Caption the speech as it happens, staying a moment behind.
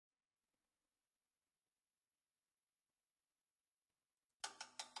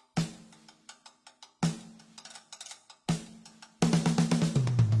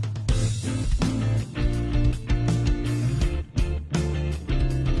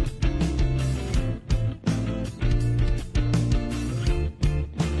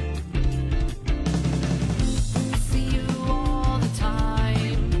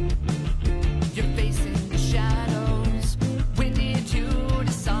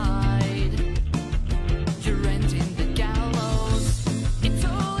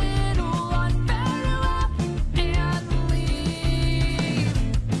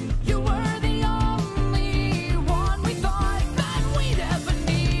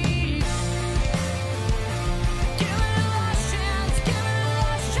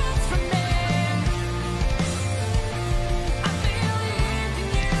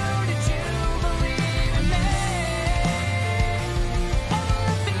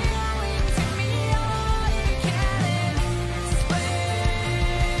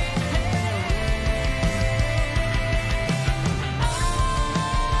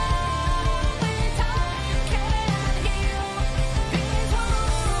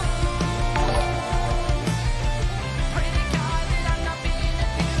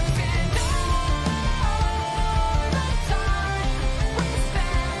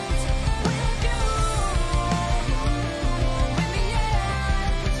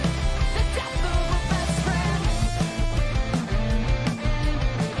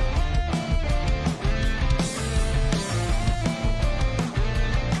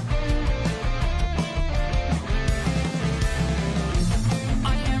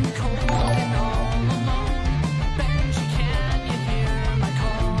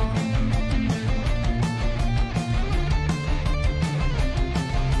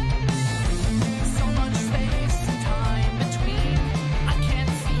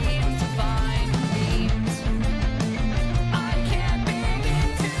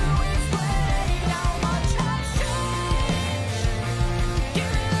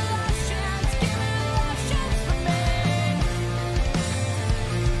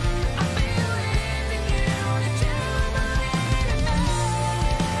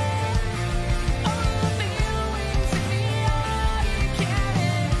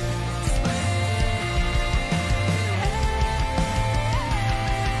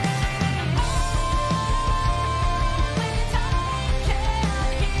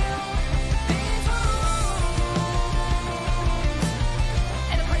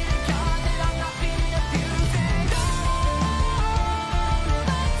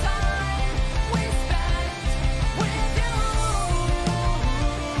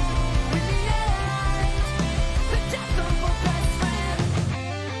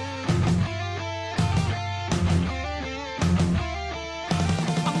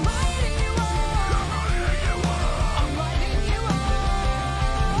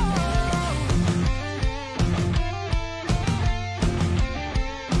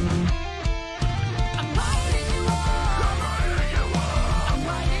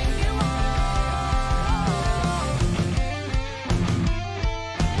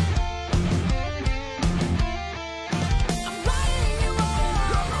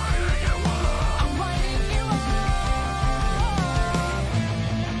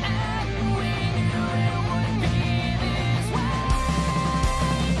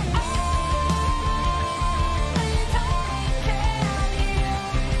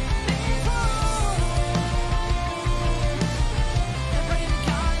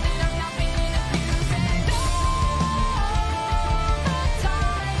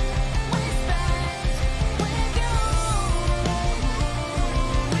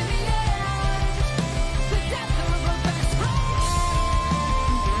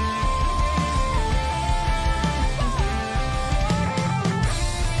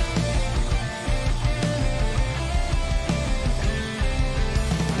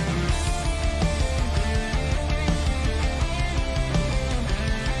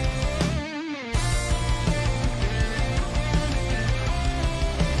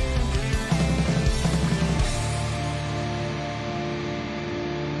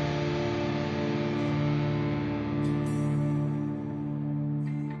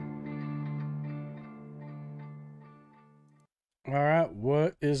All right,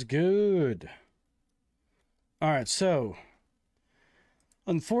 what is good? All right, so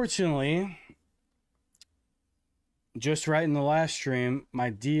unfortunately, just right in the last stream,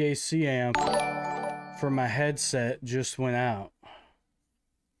 my DAC amp for my headset just went out.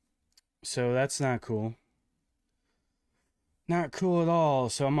 So that's not cool. Not cool at all.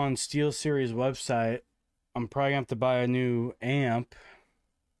 So I'm on SteelSeries website. I'm probably gonna have to buy a new amp.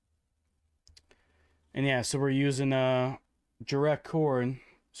 And yeah, so we're using a direct cord.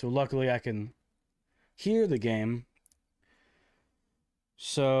 So luckily I can hear the game.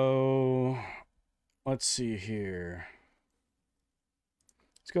 So let's see here.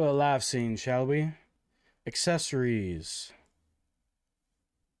 Let's go to live scene, shall we? Accessories.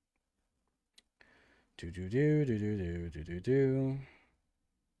 Do.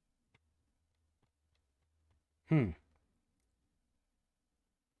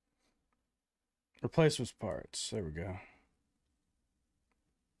 Replacements parts. There we go.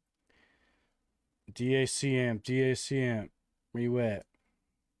 DAC amp, DAC amp. Where you at?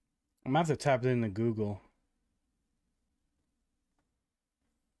 I'm gonna have to type it into Google.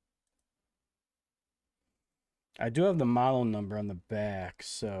 I do have the model number on the back,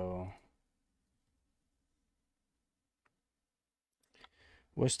 so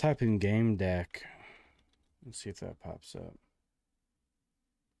let's type in game deck. Let's see if that pops up.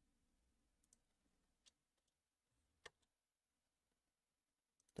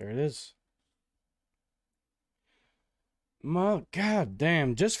 There it is. God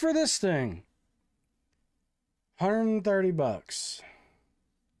damn, just for this thing. 130 bucks.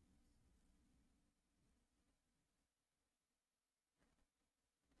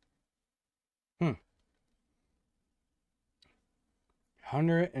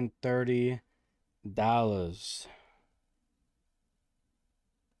 $130.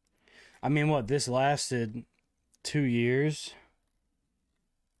 I mean, what, this lasted 2 years?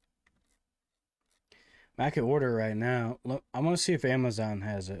 I could order right now. Look, I want to see if Amazon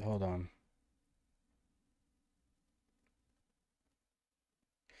has it. Hold on.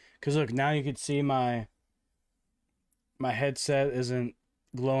 Because look, now you can see my headset isn't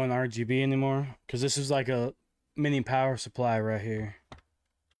glowing RGB anymore. Because this is like a mini power supply right here.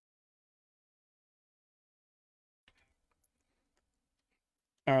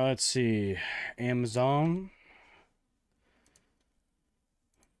 All right, let's see. Amazon.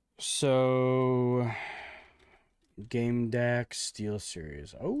 So, Game Deck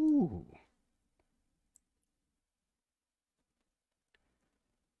SteelSeries. Oh.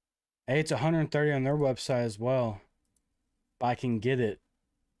 Hey, it's 130 on their website as well. But I can get it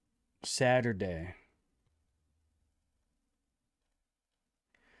Saturday.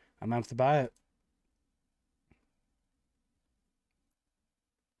 I'm gonna have to buy it.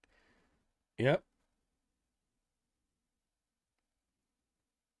 Yep.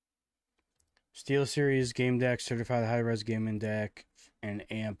 SteelSeries Game Deck, certified high-res gaming deck, and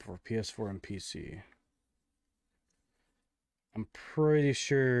amp for PS4 and PC. I'm pretty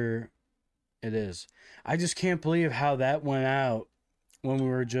sure it is. I just can't believe how that went out when we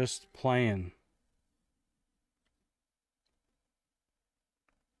were just playing.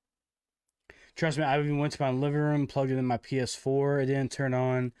 Trust me, I even went to my living room, plugged it in my PS4. It didn't turn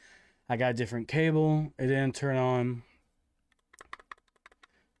on. I got a different cable. It didn't turn on.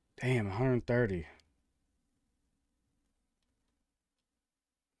 Damn, 130.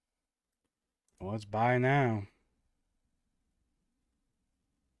 Well, let's buy now.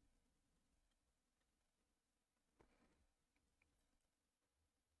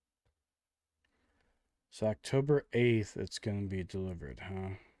 So October 8th, it's going to be delivered,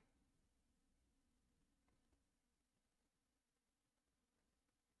 huh?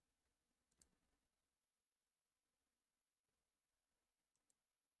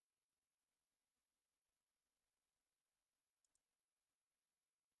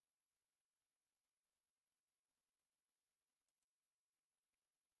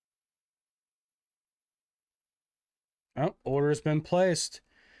 Oh, order's been placed.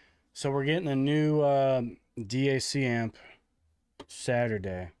 So we're getting a new DAC amp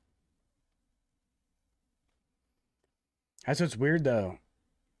Saturday. That's what's weird though.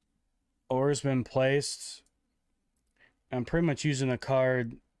 Order's been placed. I'm pretty much using a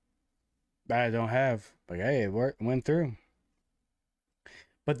card that I don't have. But hey, it went through.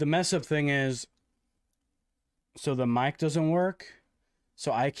 But the mess up thing is, so the mic doesn't work.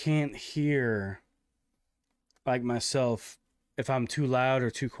 So I can't hear like myself if I'm too loud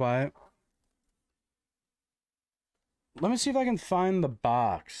or too quiet. Let me see if I can find the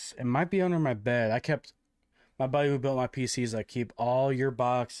box. It might be under my bed. My buddy who built my PCs like, keep all your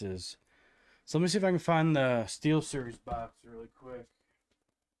boxes So let me see if I can find the Steel Series box really quick.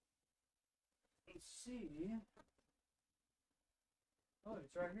 Let's see. Oh,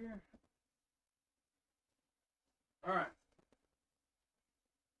 it's right here. All right.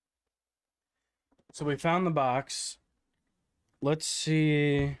 So we found the box. Let's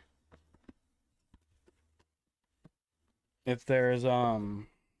see if there's the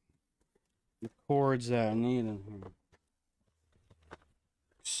cords that I need in here.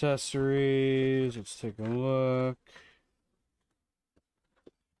 Accessories. Let's take a look.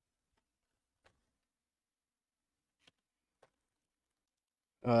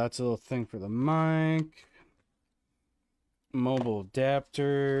 Oh, that's a little thing for the mic. Mobile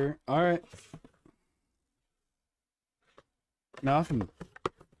adapter. All right. Nothing.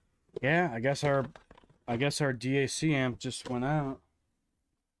 Yeah, I guess our DAC amp just went out.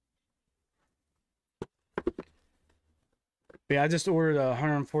 But yeah, I just ordered a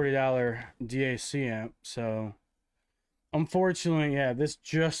 $140 DAC amp, so unfortunately, yeah, this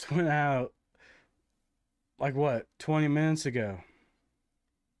just went out like what, 20 minutes ago.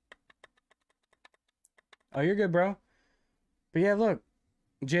 Oh, you're good, bro. But yeah, look,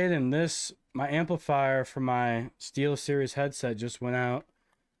 Jaden, my amplifier for my Steel Series headset just went out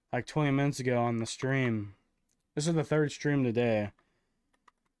like 20 minutes ago on the stream. This is the third stream today.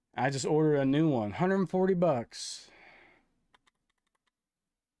 I just ordered a new one, 140 bucks.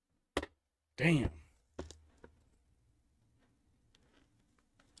 Damn.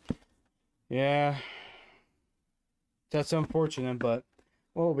 Yeah. That's unfortunate, but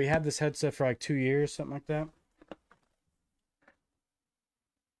well, we had this headset for like 2 years, something like that.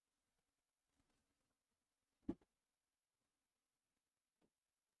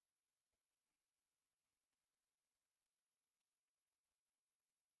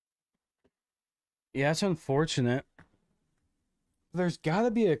 Yeah, it's unfortunate. There's got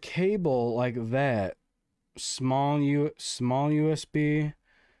to be a cable like that, small USB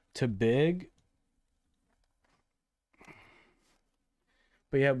to big.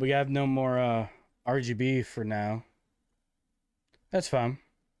 But yeah, we have no more RGB for now. That's fine.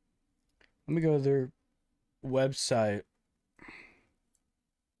 Let me go to their website.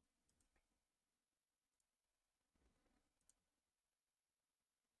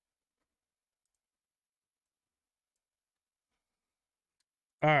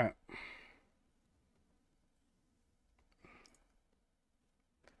 All right.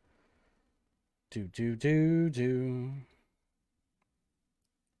 Do.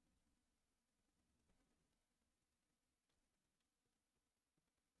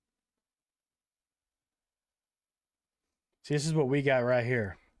 See, this is what we got right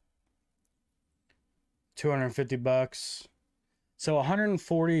here. 250 bucks. So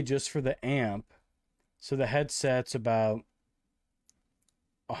 140 just for the amp. So the headset's about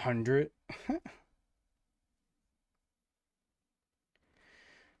 100.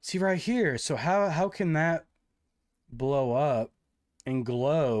 See right here. So how can that blow up and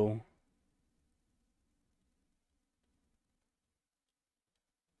glow?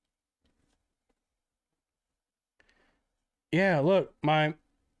 Yeah, look, my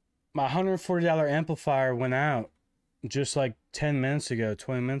 $140 amplifier went out just like 10 minutes ago,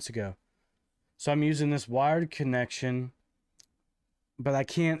 20 minutes ago. So I'm using this wired connection, but I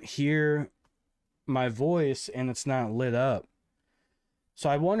can't hear my voice and it's not lit up. So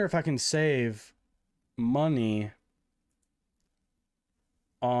I wonder if I can save money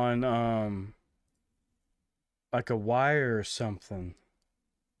on like a wire or something.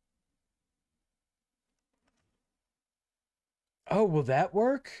 Oh, will that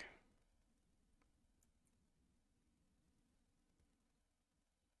work?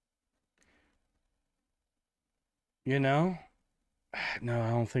 You know? No, I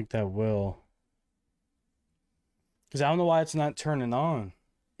don't think that will. Because I don't know why it's not turning on,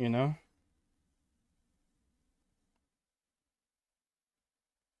 you know?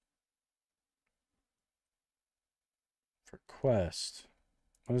 For Quest.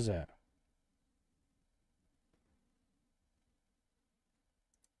 What is that?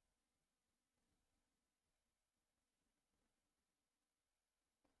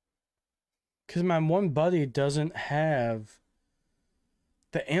 Because my one buddy doesn't have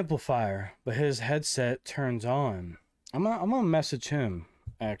the amplifier, but his headset turns on. I'm gonna message him,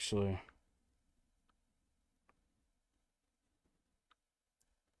 actually.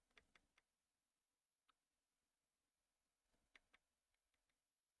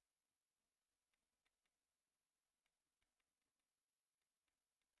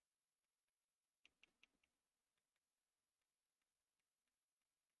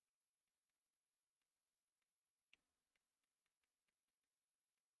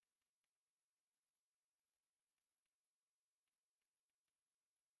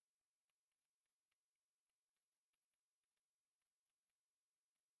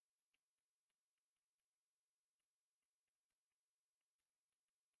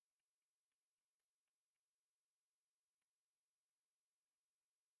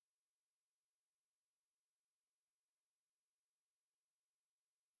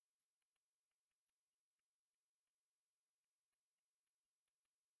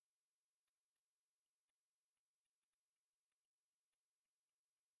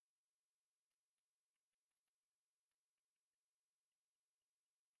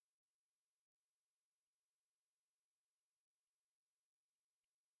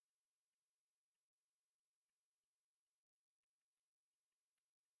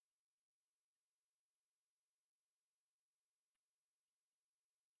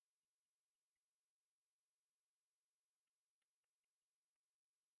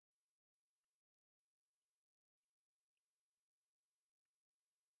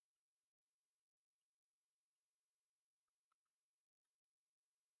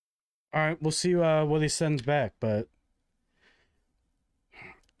 All right, we'll see what he sends back, but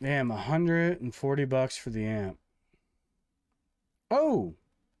damn, $140 for the amp. Oh,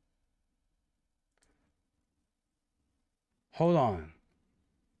 hold on.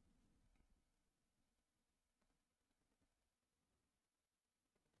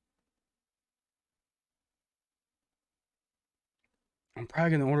 I'm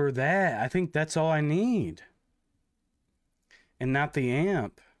probably gonna order that. I think that's all I need, and not the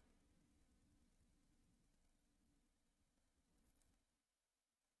amp.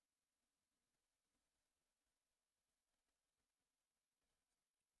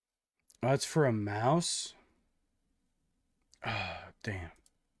 Oh, that's for a mouse. Oh, damn.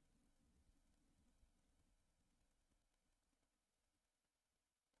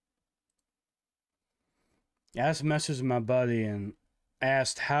 Yeah, I just messaged with my buddy and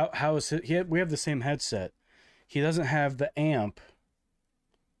asked how is it. We have the same headset. He doesn't have the amp,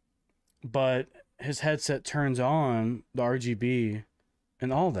 but his headset turns on the RGB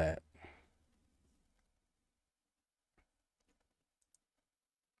and all that.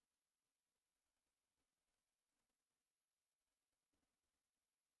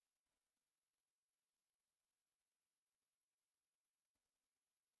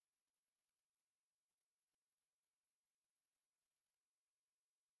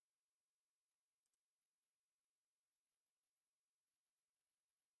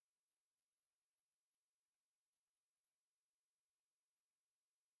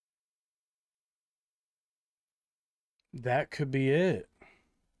 That could be it.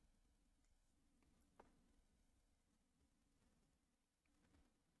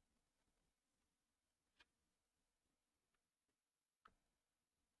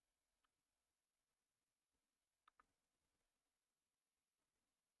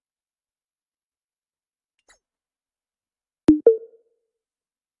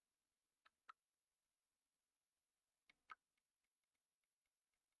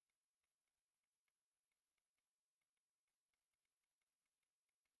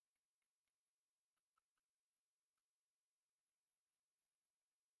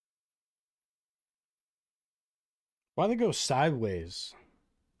 Why they go sideways?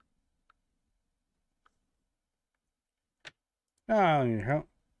 Oh, I don't need help.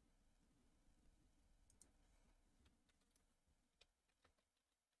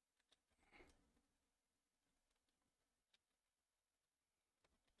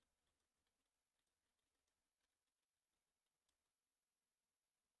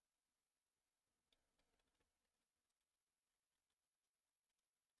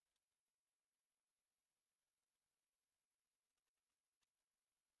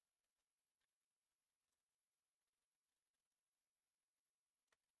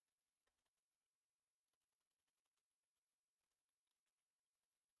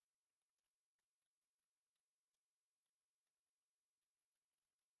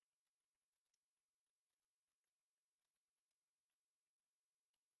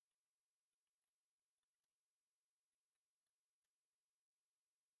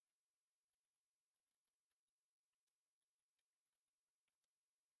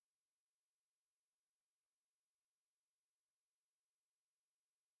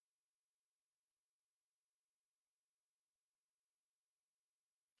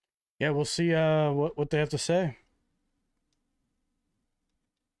 Yeah, we'll see what they have to say.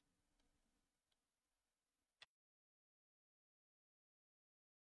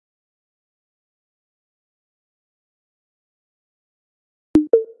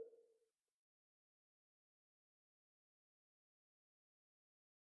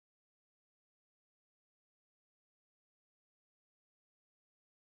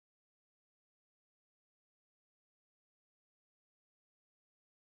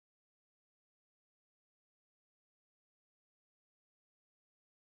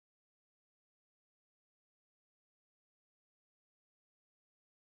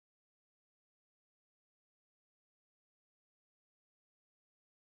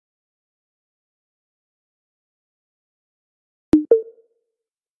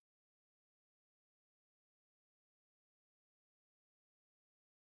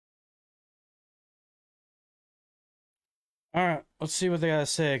 All right, let's see what they gotta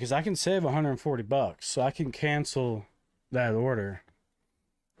say because I can save $140, so I can cancel that order.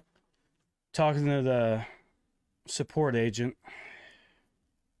 Talking to the support agent.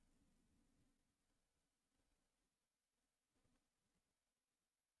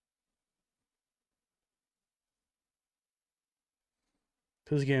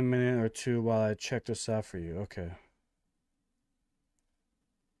 Please give me a minute or two while I check this out for you. Okay.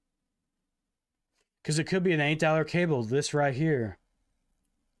 Because it could be an $8 cable, this right here.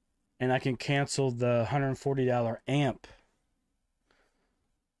 and I can cancel the $140 amp.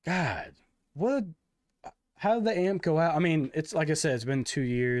 God, what? How did the amp go out? I mean, it's like I said, it's been 2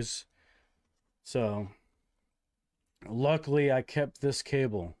 years. So, luckily, I kept this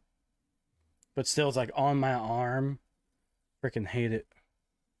cable. But still, it's like on my arm. Freaking hate it.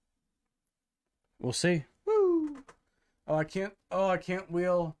 We'll see. Woo! Oh, I can't. Oh, I can't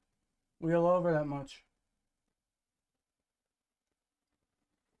wheel over that much.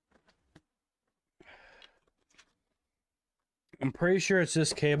 I'm pretty sure it's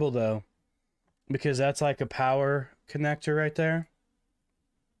this cable though, because that's like a power connector right there.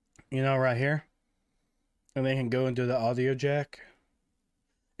 You know, right here, and they can go into the audio jack.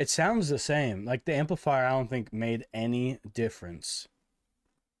 It sounds the same. Like the amplifier, I don't think made any difference.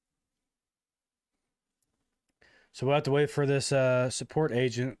 So we'll have to wait for this support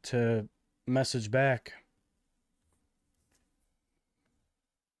agent to message back.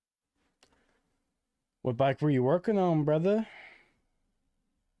 What bike were you working on, brother?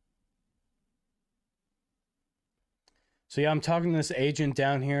 So yeah, I'm talking to this agent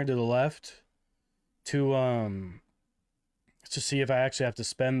down here to the left to see if I actually have to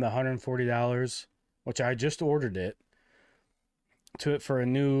spend the $140, which I just ordered it, to it for a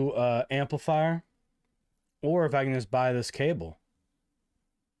new amplifier, or if I can just buy this cable.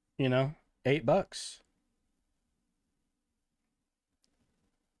 You know, $8.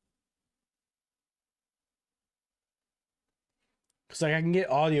 Cause like I can get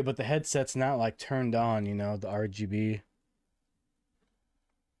audio, but the headset's not like turned on. You know, the RGB.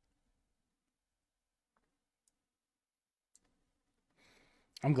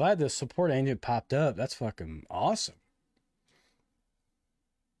 I'm glad the support agent popped up. That's fucking awesome.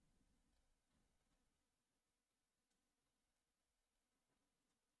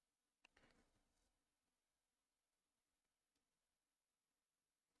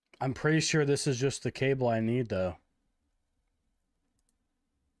 I'm pretty sure this is just the cable I need though.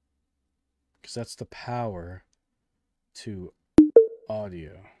 Because that's the power to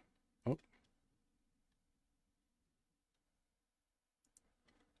audio. Oh.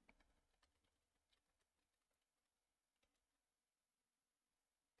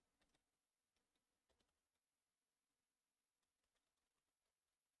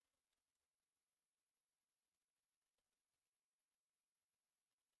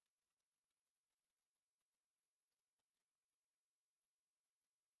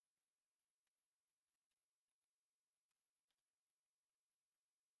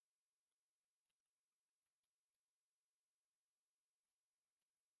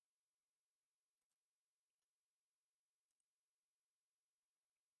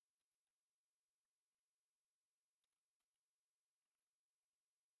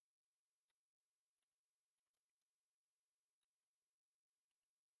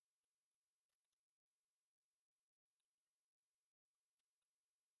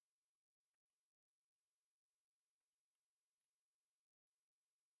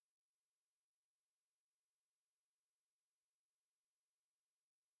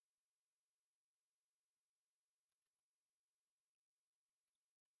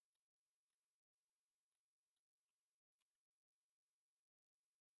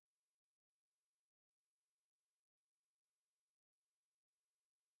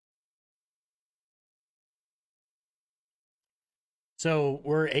 So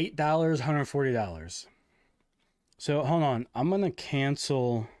we're $8, $140. So hold on, I'm gonna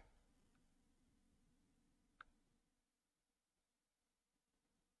cancel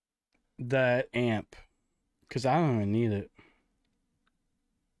that amp because I don't even need it.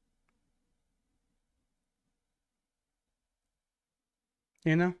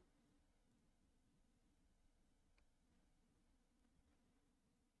 You know?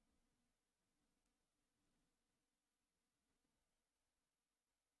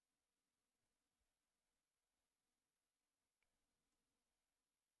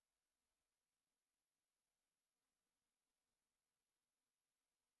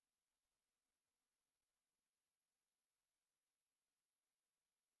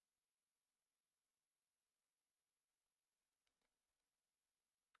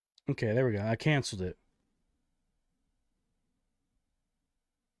 Okay, there we go. I canceled it.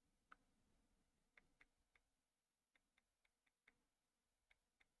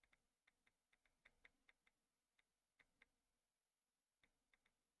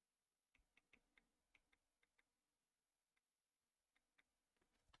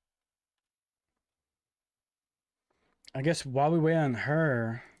 I guess while we wait on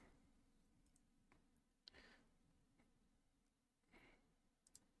her,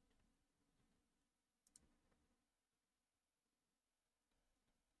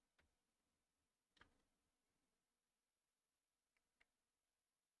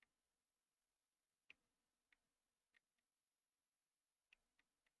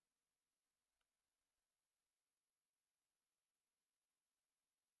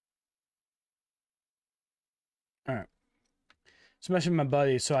 All right. Especially my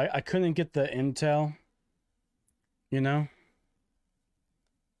buddy. So I couldn't get the intel, you know?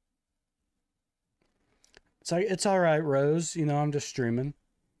 It's like, it's all right, Rose. You know, I'm just streaming.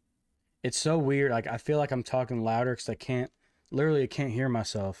 It's so weird. Like, I feel like I'm talking louder because I can't hear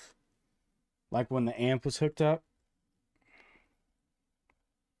myself. Like when the amp was hooked up.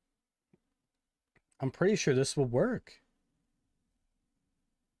 I'm pretty sure this will work.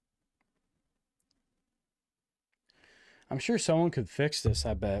 I'm sure someone could fix this,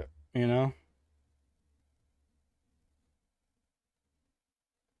 I bet, you know?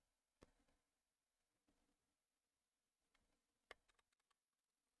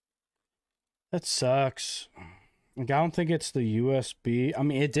 That sucks. Like, I don't think it's the USB. I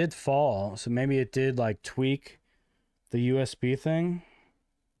mean, it did fall, so maybe it did like tweak the USB thing.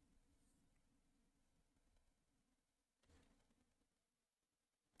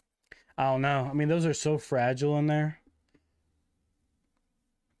 I don't know. I mean, those are so fragile in there.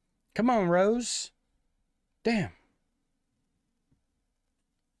 Come on, Rose. Damn.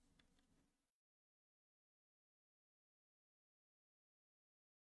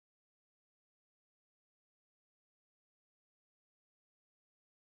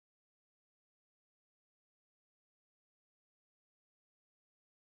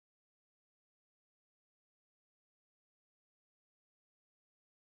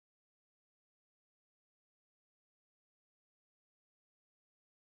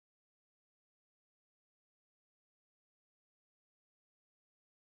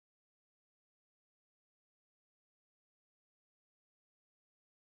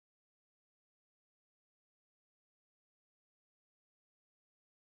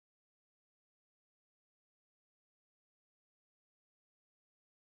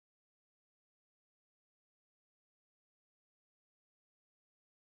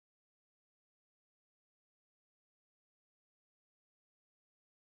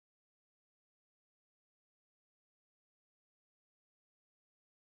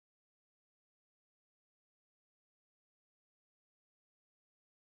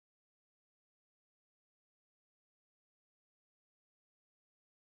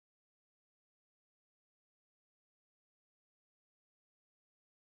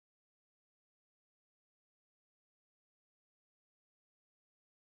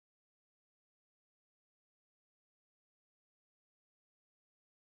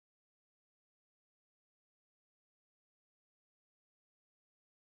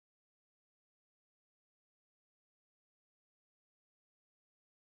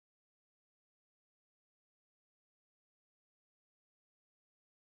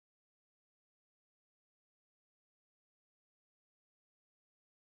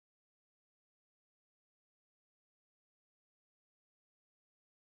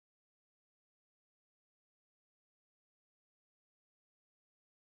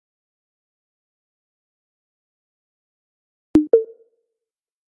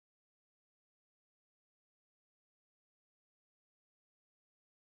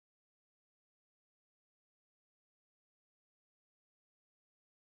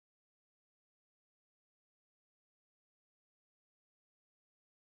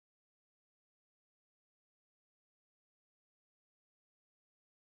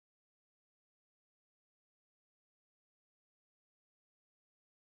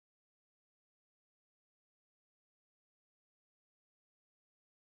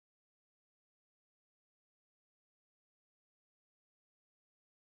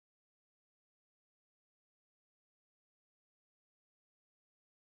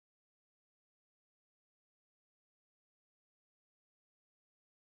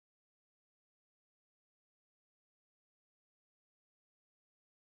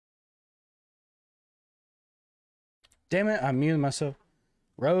 Damn it, I muted myself.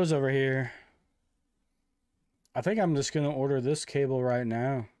 Rose over here. I think I'm just going to order this cable right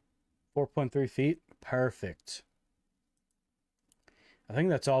now. 4.3 feet. Perfect. I think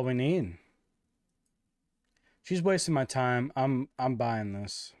that's all we need. She's wasting my time. I'm buying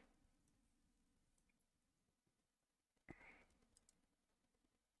this.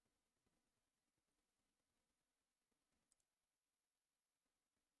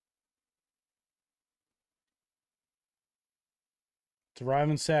 It's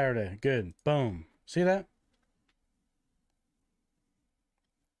arriving Saturday. Good. Boom. See that?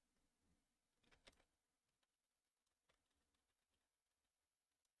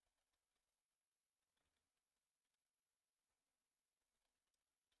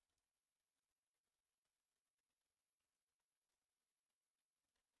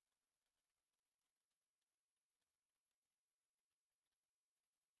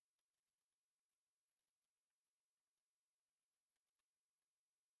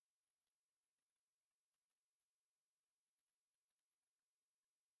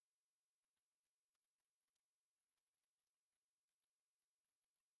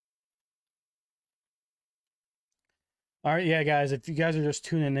 All right, yeah, guys, if you guys are just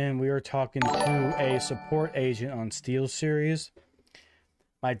tuning in, we are talking to a support agent on SteelSeries.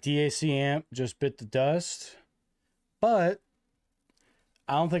 My DAC amp just bit the dust, but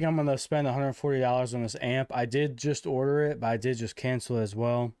I don't think I'm going to spend $140 on this amp. I did just order it, but I did just cancel it as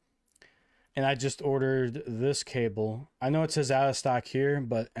well. And I just ordered this cable. I know it says out of stock here,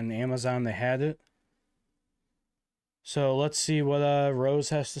 but on Amazon they had it. So let's see what Rose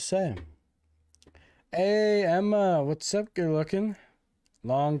has to say. Hey, Emma, what's up? Good looking.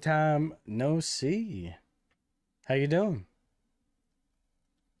 Long time no see. How you doing?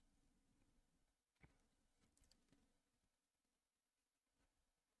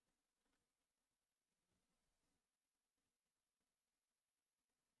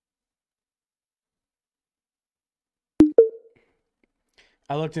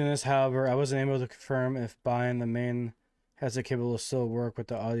 I looked in this, however, I wasn't able to confirm if buying the main headset cable will still work with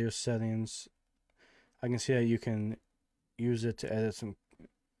the audio settings. I can see that you can use it to edit some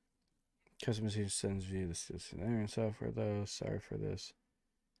customization settings via the SteelSeries software, though. Sorry for this.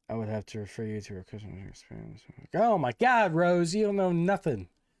 I would have to refer you to our customer experience. Oh my God, Rose, you don't know nothing.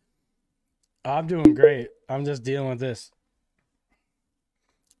 I'm doing great. I'm just dealing with this.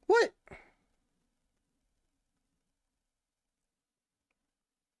 What?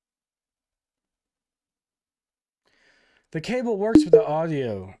 The cable works with the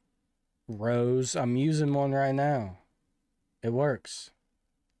audio, Rose. I'm using one right now. It works.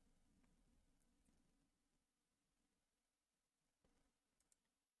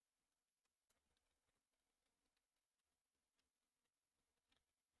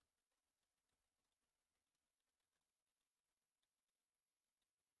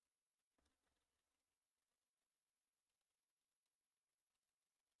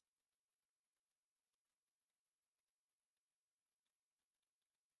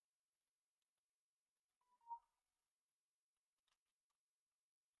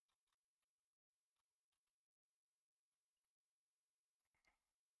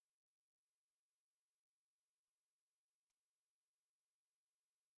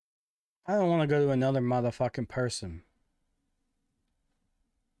 I don't want to go to another motherfucking person.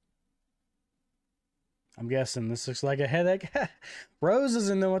 I'm guessing this looks like a headache. Rose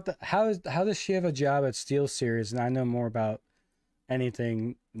doesn't know what the how does she have a job at SteelSeries and I know more about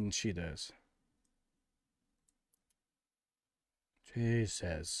anything than she does.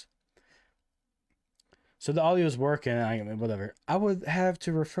 Jesus. So the audio is working. Whatever. I would have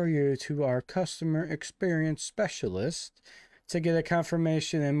to refer you to our customer experience specialist to get a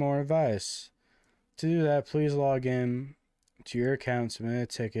confirmation and more advice. To do that, please log in to your account, submit a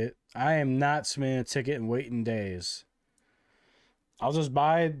ticket. I am not submitting a ticket and waiting days. I'll just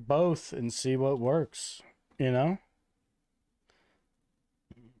buy both and see what works, you know?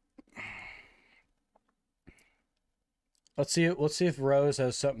 Let's see if Rose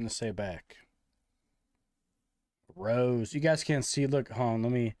has something to say back. Rose, you guys can't see. Look, hold on,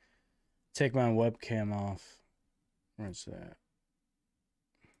 let me take my webcam off. Where's that?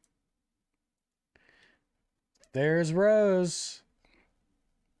 There's Rose.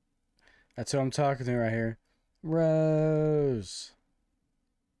 That's who I'm talking to right here. Rose.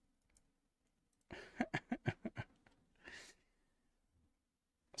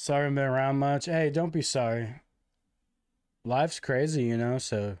 Sorry I've been around much. Hey, don't be sorry. Life's crazy, you know,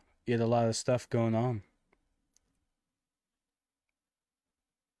 so you had a lot of stuff going on.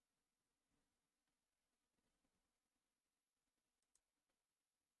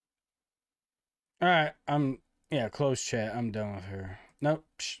 Alright, yeah, close chat. I'm done with her. Nope.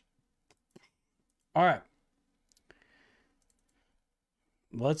 Alright.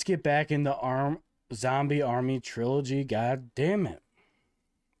 Let's get back into Zombie Army Trilogy. God damn it.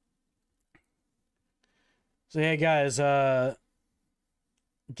 So yeah, guys,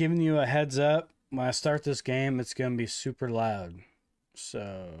 giving you a heads up, when I start this game, it's gonna be super loud.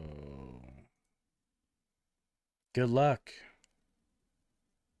 So good luck.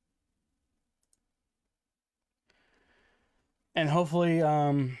 And hopefully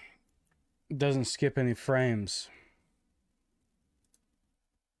doesn't skip any frames.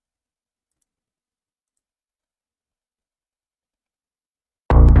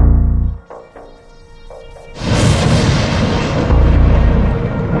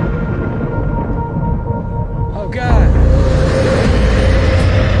 Oh God.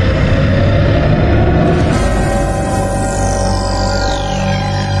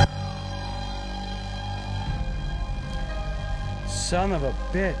 Son of a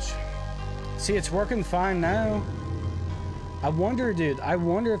bitch. See, it's working fine now. I wonder, dude, I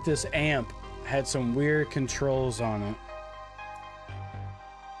wonder if this amp had some weird controls on it.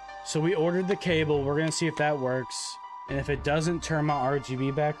 So we ordered the cable. We're going to see if that works. And if it doesn't turn my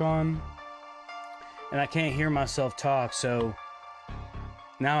RGB back on, and I can't hear myself talk, so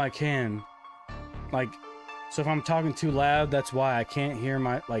now I can. Like, so if I'm talking too loud, that's why I can't hear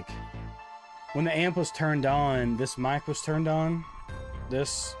my, like, when the amp was turned on, this mic was turned on.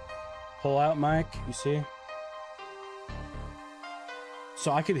 This pull-out mic, you see?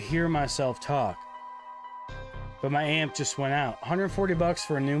 So I could hear myself talk. But my amp just went out. 140 bucks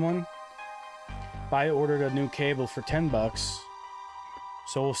for a new one. I ordered a new cable for 10 bucks.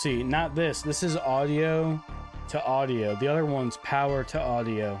 So we'll see. Not this. This is audio to audio. The other one's power to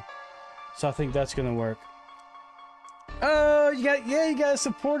audio. So I think that's gonna work. Oh, you got a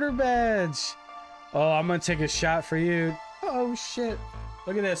supporter badge. Oh, I'm gonna take a shot for you. Oh shit.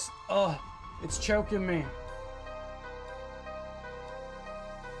 Look at this. Oh, it's choking me.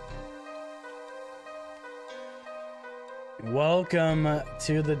 Welcome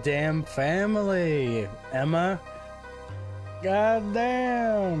to the damn family, Emma. God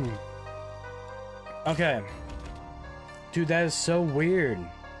damn. Okay. Dude, that is so weird.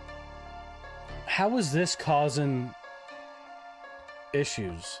 How is this causing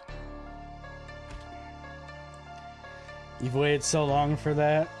issues? You've waited so long for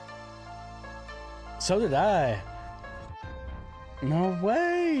that? So did I. No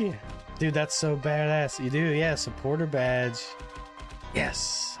way. Dude, that's so badass. You do, yeah, supporter badge.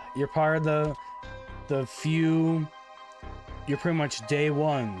 Yes. You're part of the few, you're pretty much day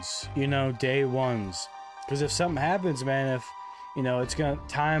ones, you know, day ones. Because if something happens, man, if, you know, it's gonna,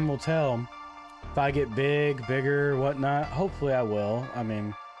 time will tell. If I get bigger, whatnot, hopefully I will. I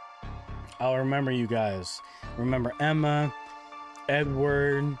mean, I'll remember you guys. Remember Emma,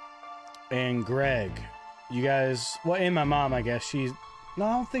 Edward, and Greg. You guys, well, and my mom, I guess. No,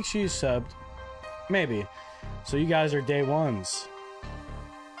 I don't think she's subbed. Maybe. So you guys are day ones.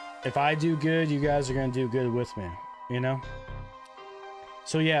 If I do good, you guys are going to do good with me. You know?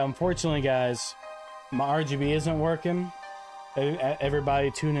 So yeah, unfortunately, guys, my RGB isn't working.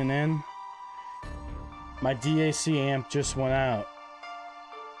 Everybody tuning in. My DAC amp just went out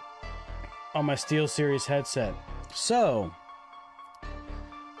on my SteelSeries headset. So,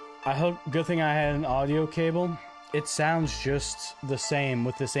 I hope, good thing I had an audio cable. It sounds just the same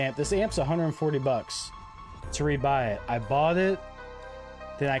with this amp. This amp's 140 bucks to rebuy it. I bought it,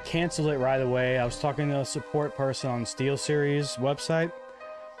 then I canceled it right away. I was talking to a support person on SteelSeries website.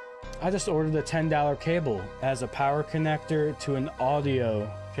 I just ordered a $10 cable. It has a power connector to an audio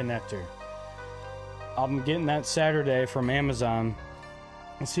connector. I'm getting that Saturday from Amazon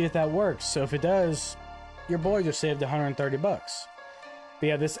and see if that works. So if it does, your boy just saved 130 bucks. But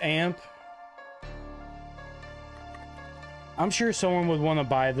yeah, this amp, I'm sure someone would want to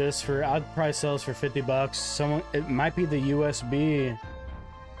buy this for, I'd probably sell this for 50 bucks. Someone, it might be the USB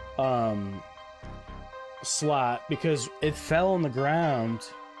slot, because it fell on the ground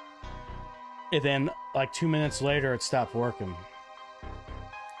and then like 2 minutes later it stopped working.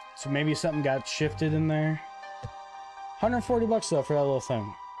 So maybe something got shifted in there. 140 bucks though for that little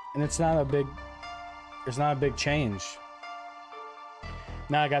thing. And it's not a big, there's not a big change.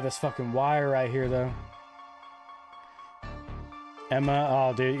 Now I got this fucking wire right here though. Emma,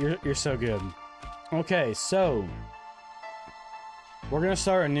 oh dude, you're so good. Okay, so we're gonna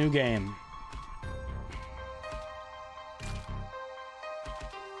start a new game.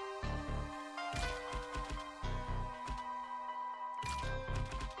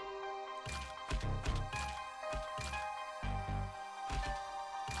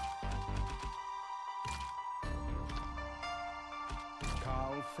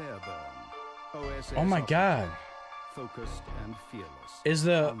 Oh my god. Focused and fearless. Is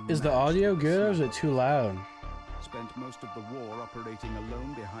the audio good or is it too loud? Spent most of the war operating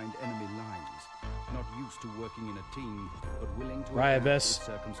alone behind enemy lines. Not used to working in a team, but willing to Right, best.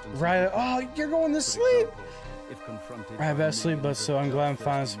 Right. Oh, you're going to sleep. Right, best sleep, but so I'm glad I'm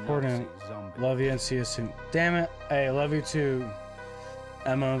finally supporting it. Love you and see you soon. Damn it. Hey, love you too,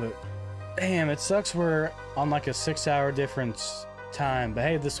 Emma. But damn, it sucks we're on like a 6-hour difference time. But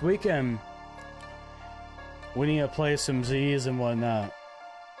hey, this weekend we need to play some Z's and whatnot.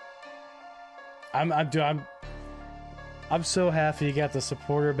 I'm so happy you got the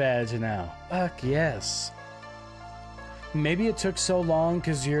supporter badge now. Fuck yes. Maybe it took so long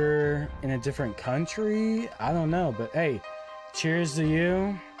because you're in a different country. I don't know, but hey, cheers to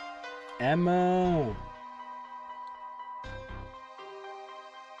you, Emma.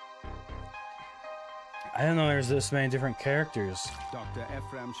 I don't know there's this many different characters. Dr.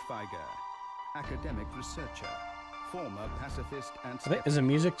 Ephraim Schweiger, academic researcher, former pacifist and is the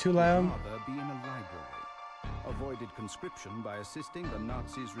music too loud? Rather be in a library. Avoided conscription by assisting the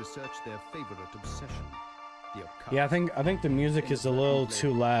Nazis research their favorite obsession, the occult. Yeah, I think the music is a little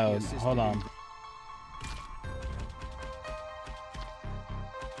too loud. Hold on.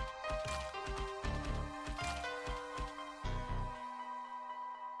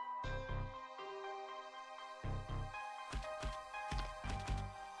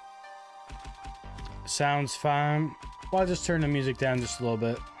 Sounds fine. Well, I'll just turn the music down just a little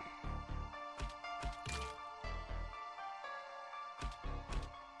bit.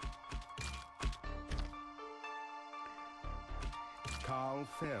 Carl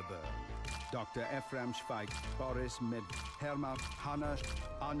Fairburn, Dr. Ephraim Schweig, Boris Med, Hermann Hannah,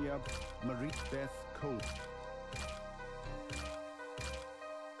 Anya, Marie Beth Cole.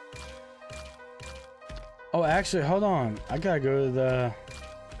 Oh, actually, hold on. I gotta go to the...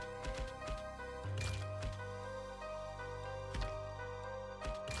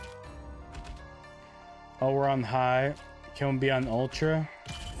 Oh, we're on high. Can we be on ultra?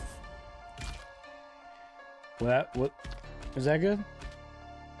 What? Is that good?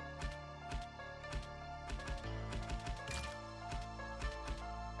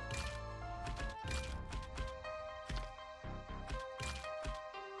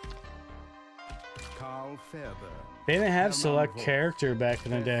 Carl Fairburn. They didn't have Hermann select Wolf, character back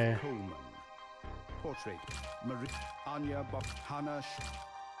in the Beth day. Coleman. Portrait. Marie Anya Bob Hannah.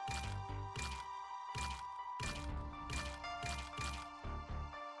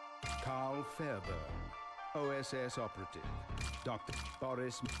 Carl Fairburn, OSS operative. Dr.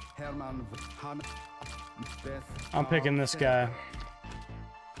 Boris Hermann Hannah. Beth. I'm picking this guy.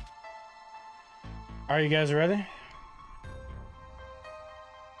 Are you guys ready?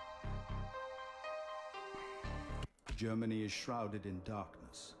 Germany is shrouded in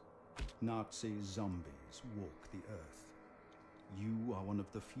darkness. Nazi zombies walk the earth. You are one of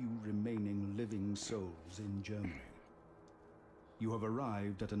the few remaining living souls in Germany. You have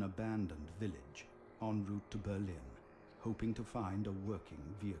arrived at an abandoned village, en route to Berlin, hoping to find a working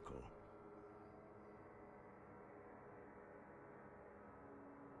vehicle.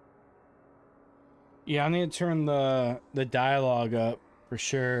 Yeah, I need to turn the dialogue up for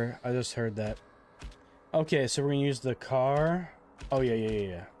sure. I just heard that. Okay, so we're gonna use the car. Oh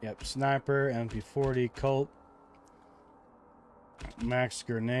yeah. Yep, sniper, MP40, Colt, max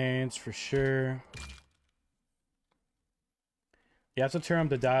grenades for sure. You have to turn up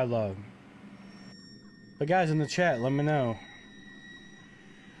the dialogue. But guys in the chat, let me know.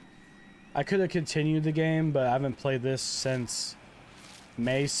 I could have continued the game, but I haven't played this since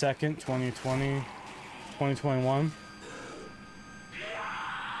May 2nd, 2020, 2021.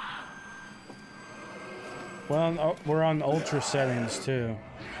 Well, we're on ultra settings too.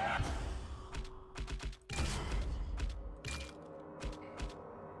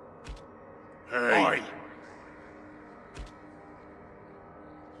 Hey.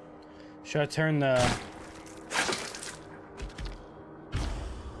 Should I turn the...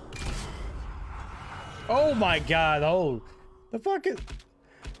 Oh my god, oh. The fucking...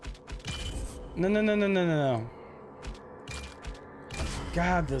 No.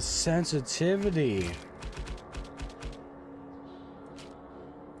 God, the sensitivity.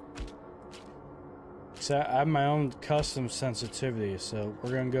 So I have my own custom sensitivity, so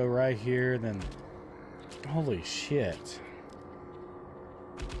we're gonna go right here, then... Holy shit.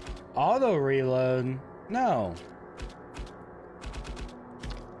 Auto reload? No.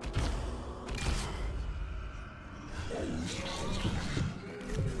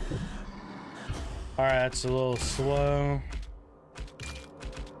 Alright, that's a little slow.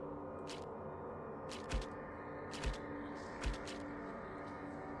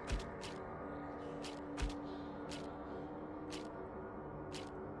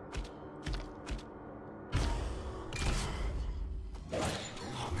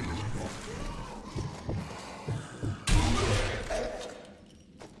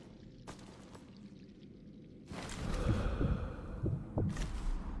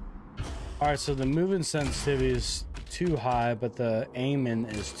 Alright, so the movement sensitivity is too high, but the aiming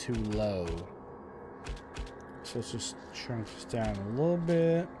is too low. So let's just chunk this down a little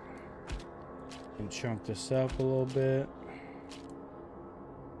bit. And chunk this up a little bit.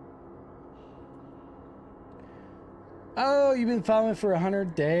 Oh, you've been following for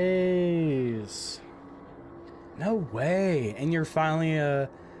 100 days. No way. And you're finally a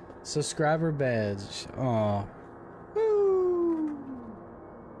subscriber badge. Aw.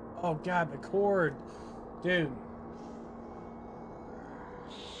 Oh god, the cord. Dude.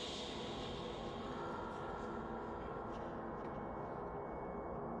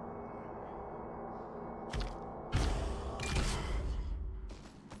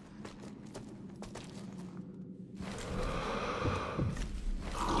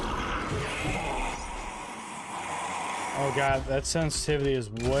 Oh god, that sensitivity is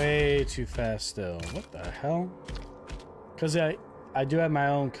way too fast still. What the hell? Because I do have my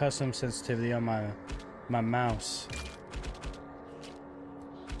own custom sensitivity on my mouse.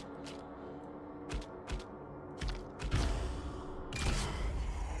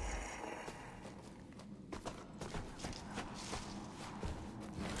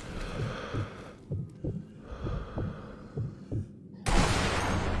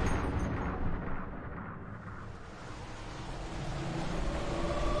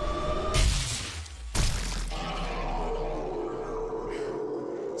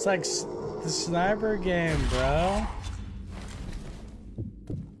 It's like the sniper game, bro.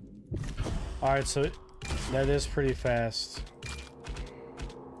 Alright, so that is pretty fast.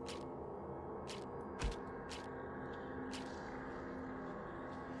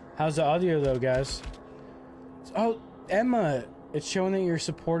 How's the audio though, guys? Oh, Emma, it's showing that you're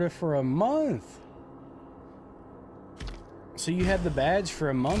supportive for a month. So you had the badge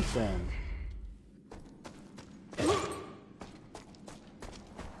for a month then.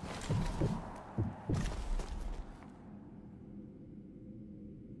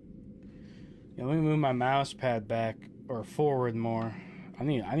 Yeah, let me move my mouse pad back or forward more. I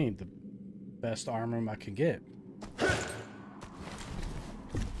need the best arm room I can get.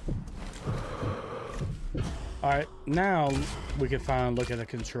 Alright, now we can finally look at the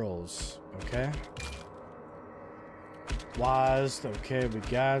controls, okay? WASD, okay, we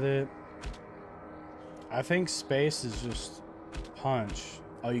got it. I think space is just punch.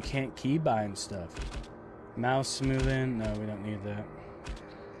 Oh, you can't keybind stuff. Mouse smoothing, no, we don't need that.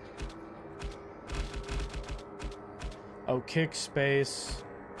 Oh, kick space.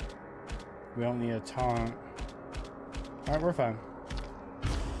 We don't need a taunt. Alright, we're fine.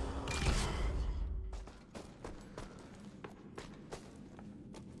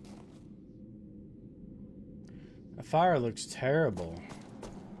 The fire looks terrible.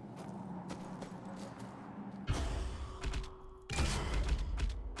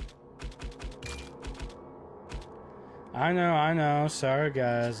 I know. Sorry,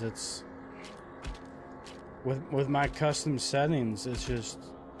 guys. It's with my custom settings. It's just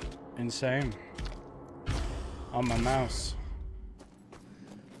insane on my mouse.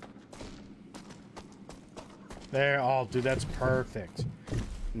 There. Oh, dude, that's perfect.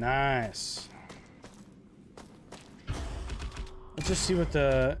 Nice. Let's just see what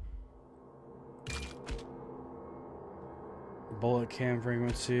the bullet cam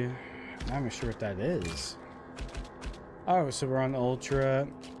frequency. Not even sure what that is. Oh, so we're on ultra.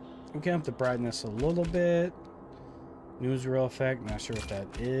 We can up the brightness a little bit. Newsreel effect, not sure what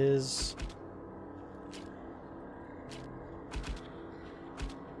that is.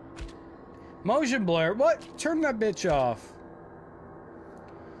 Motion blur, what? Turn that bitch off.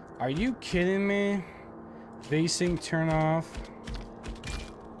 Are you kidding me? VSync turn off.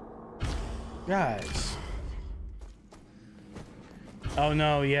 Guys. Oh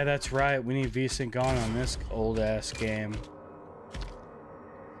no, yeah, that's right. We need VSync on this old ass game.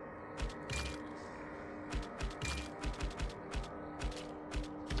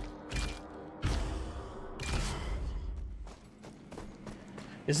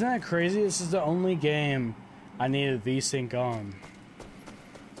 Isn't that crazy? This is the only game I needed VSync on.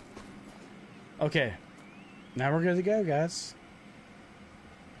 Okay. Now we're good to go, guys.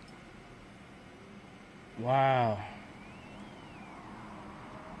 Wow.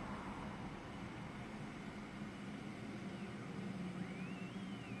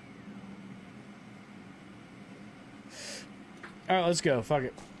 Alright, let's go. Fuck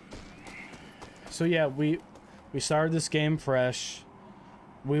it. So yeah, we started this game fresh.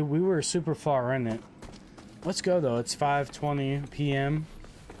 We were super far in it. Let's go though. It's 5:20 p.m.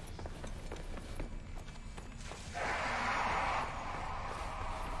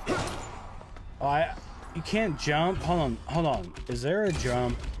 Oh, you can't jump. Hold on. Is there a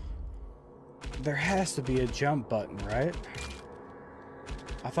jump? There has to be a jump button, right?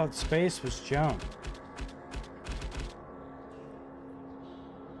 I thought space was jump.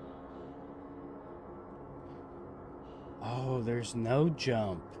 Oh, there's no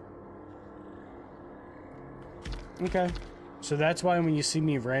jump. Okay. So that's why when you see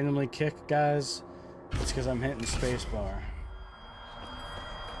me randomly kick, guys, it's because I'm hitting spacebar.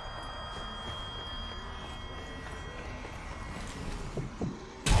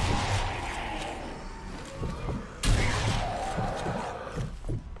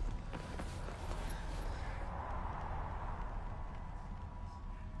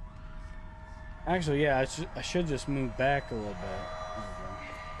 Actually, yeah, I should just move back a little bit.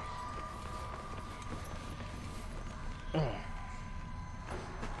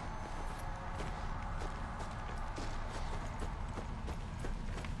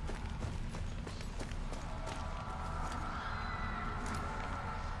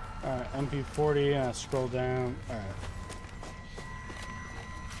 Alright, MP40, and I scroll down. Alright.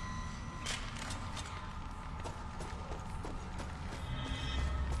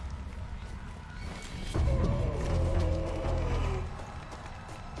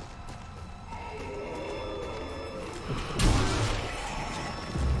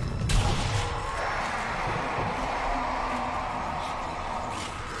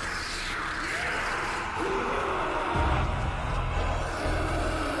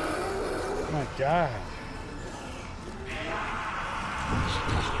 God.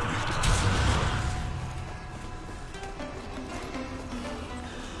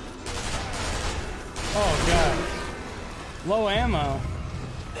 Oh God. Low ammo.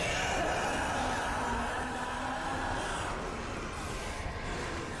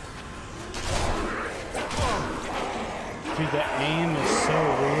 Dude, the aim is so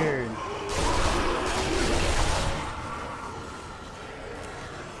weird.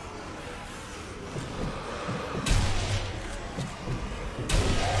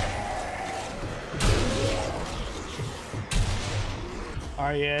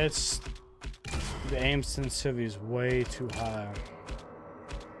 Alright, yeah, it's... The aim sensitivity is way too high.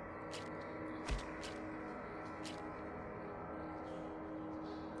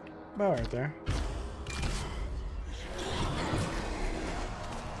 About right there.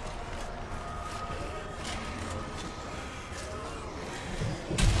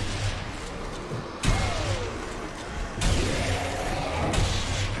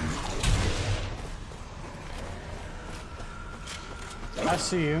 I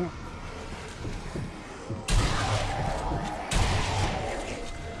see you.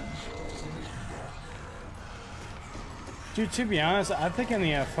 Dude, to be honest, I think I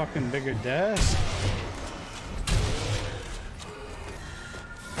need a fucking bigger desk.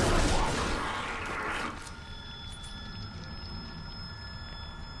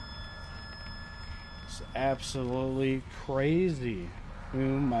 It's absolutely crazy.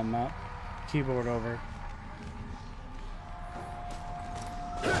 Move my keyboard over.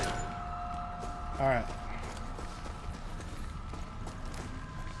 All right.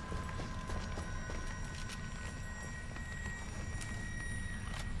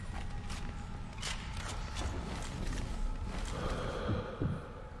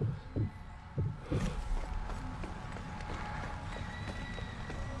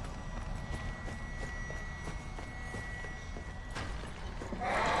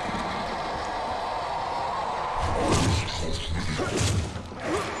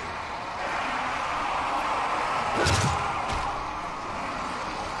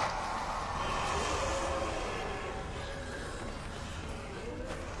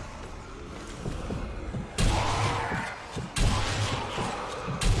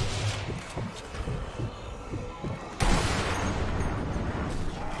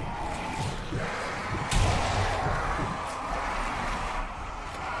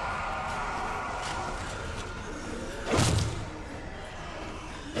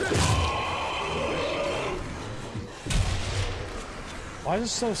 Why is it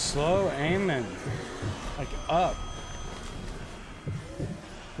so slow aiming? Like up.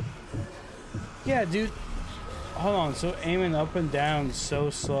 Yeah, dude. Hold on, so aiming up and down is so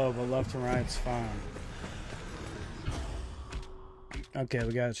slow, but left and right's fine. Okay,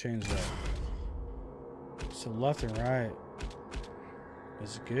 we gotta change that. So left and right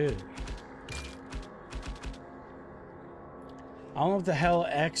is good. I don't know what the hell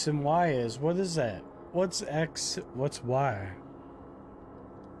X and Y is. What is that? What's X? What's Y?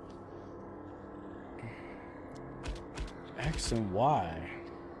 X and Y.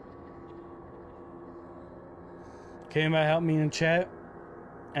 Can anybody help me in chat?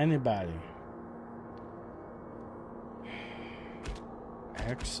 Anybody?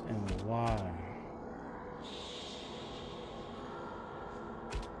 X and Y.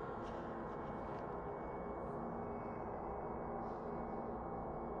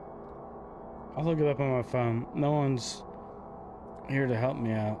 I'll look it up on my phone. No one's here to help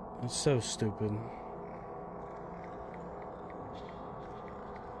me out. It's so stupid.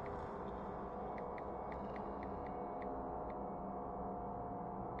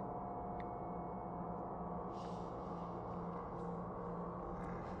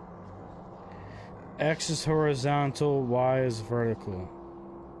 X is horizontal, Y is vertical.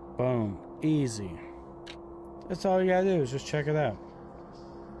 Boom. Easy. That's all you gotta do is just check it out.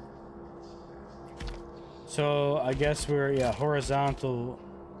 So I guess we're, yeah, horizontal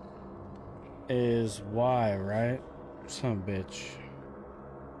is Y, right? Son of a bitch.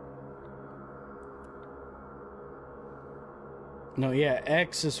 No, yeah,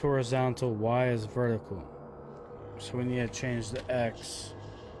 X is horizontal, Y is vertical. So we need to change the X.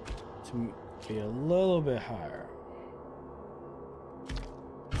 to be a little bit higher.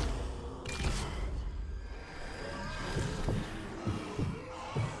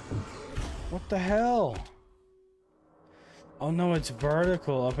 What the hell? Oh no, it's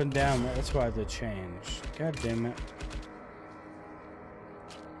vertical, up and down. That's why I had to change. God damn it.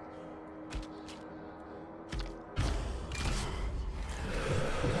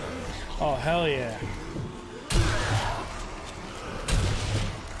 Oh, hell yeah.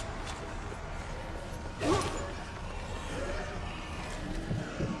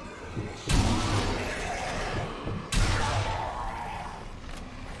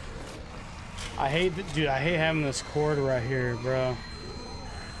 Dude, I hate having this cord right here, bro.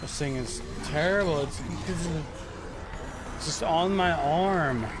 This thing is terrible. It's just on my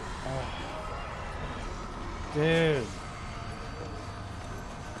arm. Oh. Dude.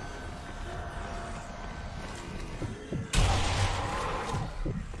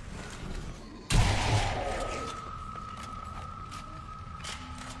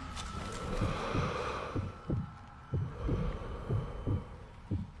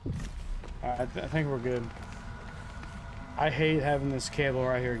 I think we're good. I hate having this cable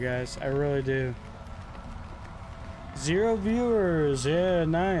right here, guys. I really do. 0 viewers. Yeah,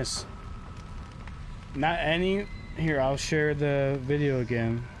 nice. Not any. Here, I'll share the video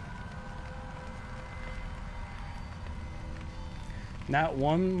again. Not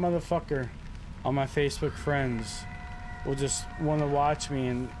one motherfucker on my Facebook friends will just want to watch me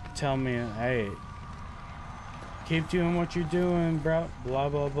and tell me, hey, keep doing what you're doing, bro. Blah,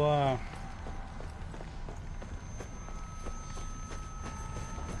 blah, blah.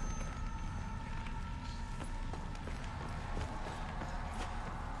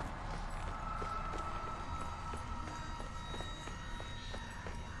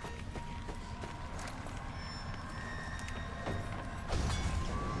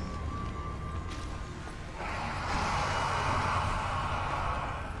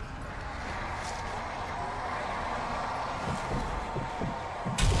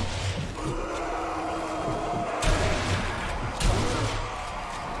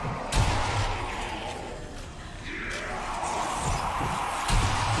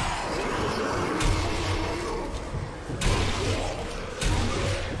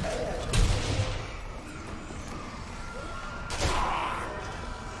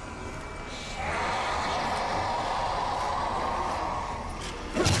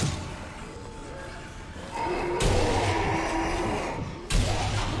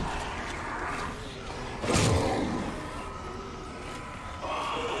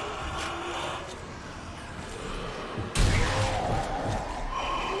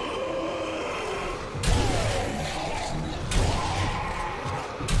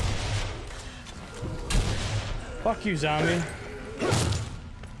 Fuck you, zombie.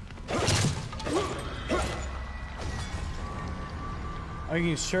 Oh, you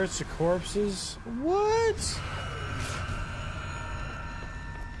can search the corpses? What?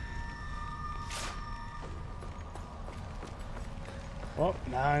 Well,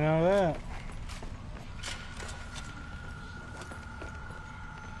 now I know that.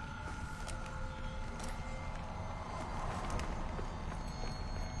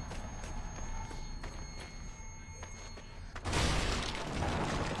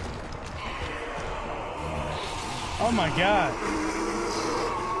 Oh my god.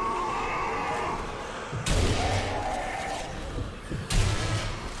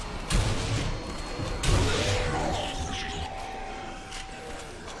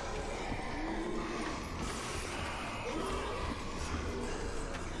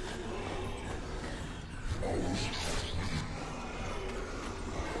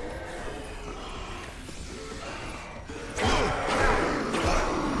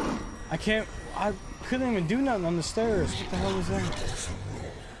 I couldn't even do nothing on the stairs. What the hell was that?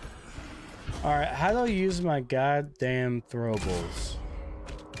 Alright, how do I use my goddamn throwables?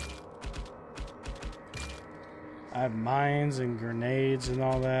 I have mines and grenades and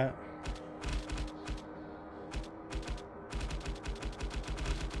all that.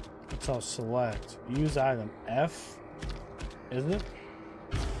 Let's all select. Use item F. Is it?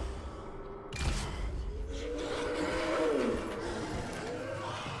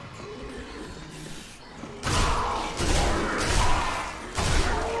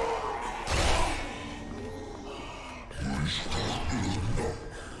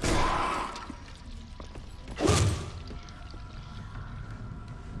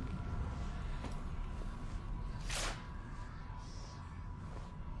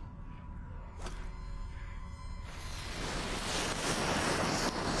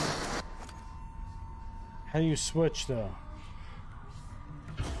 How do you switch though?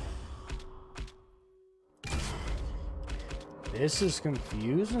 This is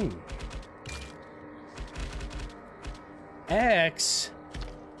confusing. X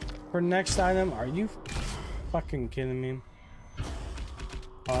for next item? Are you fucking kidding me?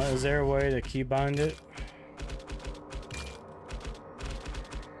 Is there a way to keybind it?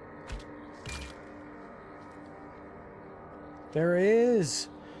 There is.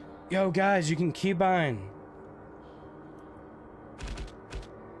 Yo, guys, you can keybind.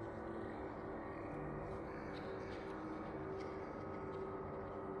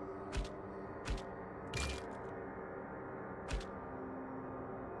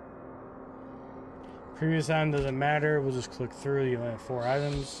 Previous item doesn't matter. We'll just click through. You only have 4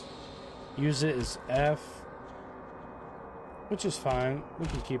 items. Use it as F, which is fine. We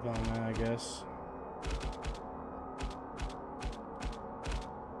can keep on that, I guess.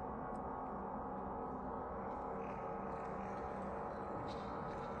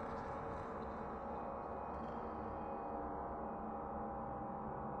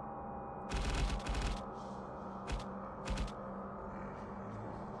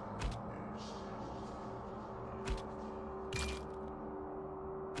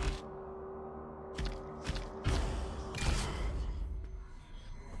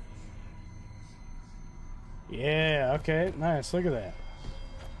 Yeah, okay, nice. Look at that.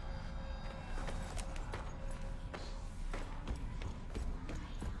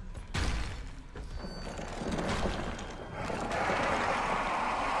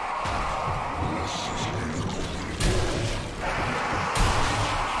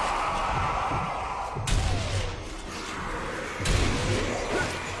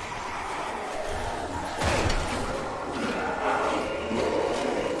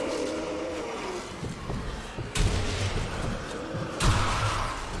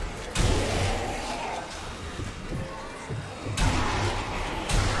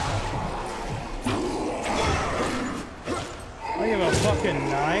 I have a fucking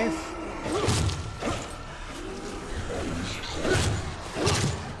knife.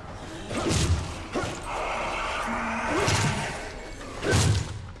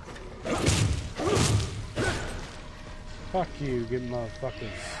 Fuck you, good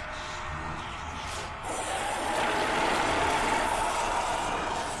motherfuckers.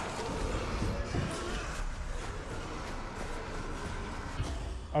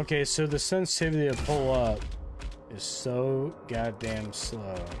 Okay, so the sensitivity to pull up is so goddamn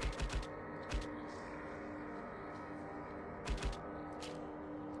slow.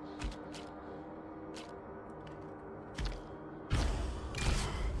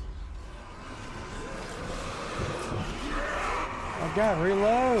 Oh god,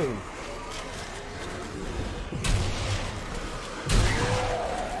 reload!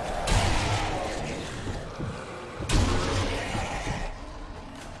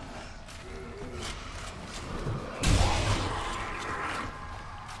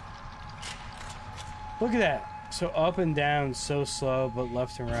 Look at that. So up and down so slow, but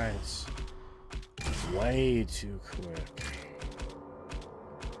left and right's way too quick.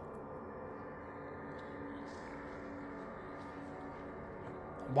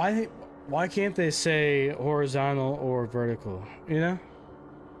 Why can't they say horizontal or vertical, you know?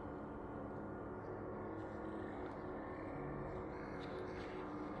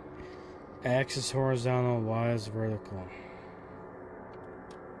 X is horizontal, Y is vertical.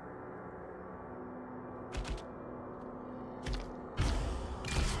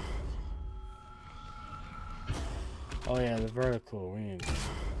 Oh yeah, the vertical, we need...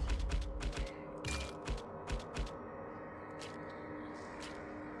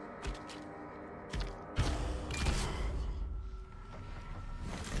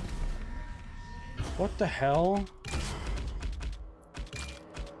 What the hell?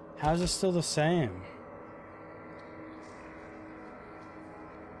 How's it still the same?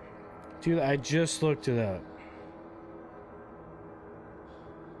 Dude, I just looked it up.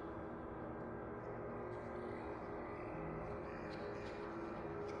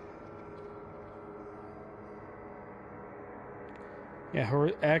 Yeah,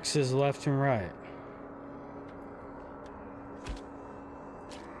 her X is left and right.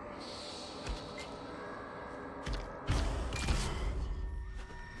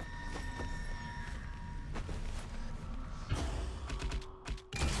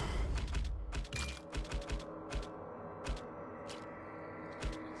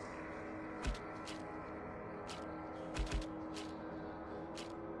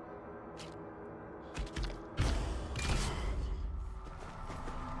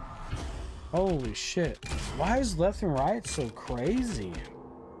 Holy shit. Why is left and right so crazy?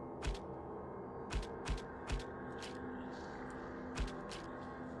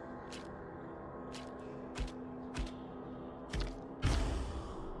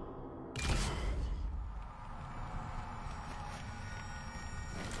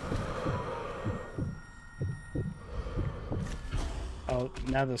 Oh,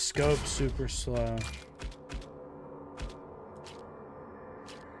 now the scope's super slow.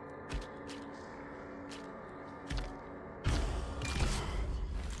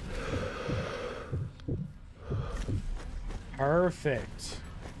 Perfect.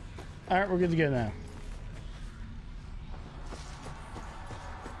 Alright, we're good to go now.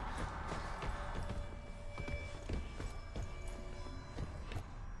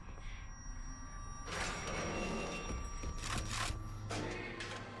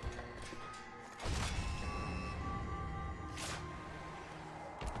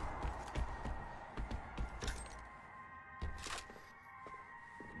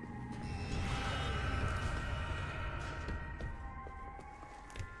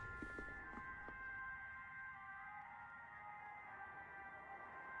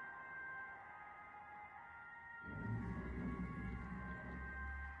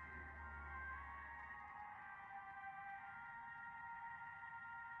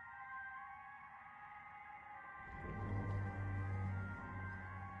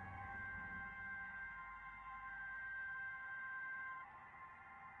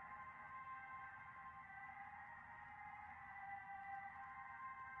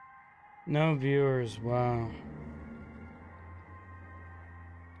 No viewers, wow.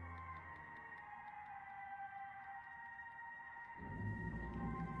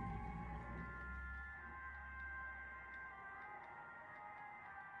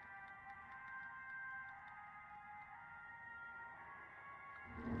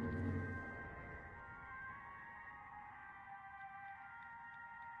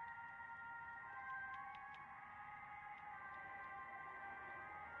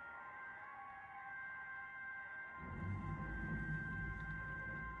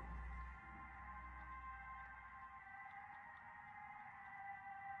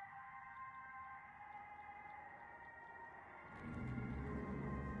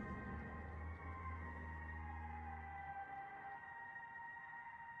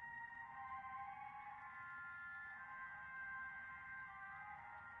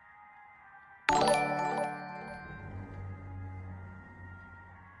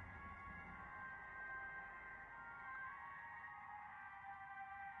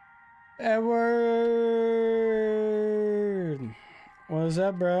 Edward! What is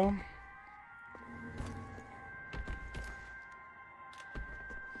that, bro?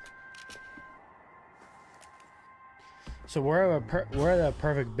 So we're at a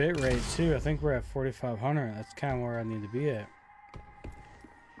perfect bit rate too. I think we're at 4,500. That's kind of where I need to be at.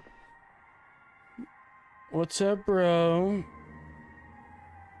 What's up, bro?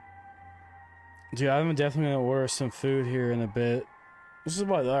 Dude, I'm definitely gonna order some food here in a bit. This is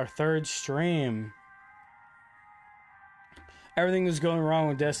what, our third stream. Everything was going wrong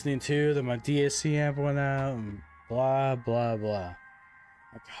with Destiny 2. Then my DSC amp went out and blah blah blah.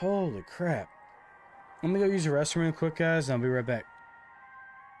 Like, holy crap. Let me go use the restroom real quick, guys, and I'll be right back.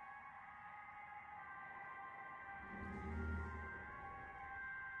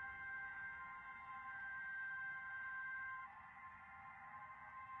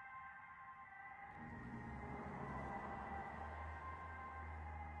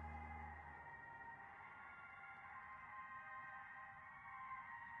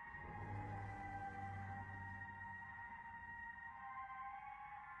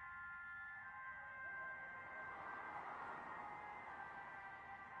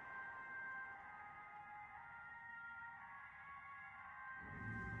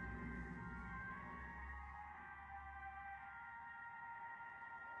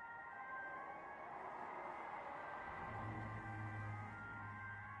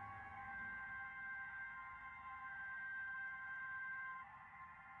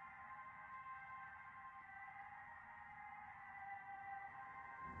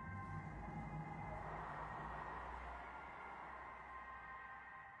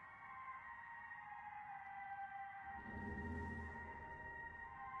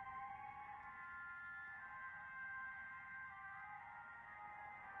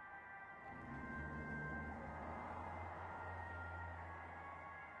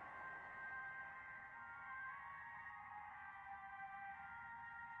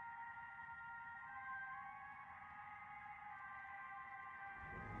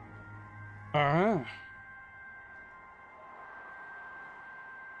 Alright.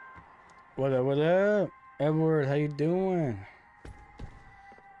 What up, what up? Edward, how you doing?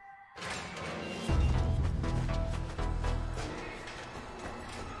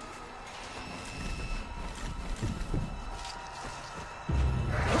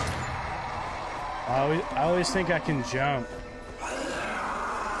 I always think I can jump.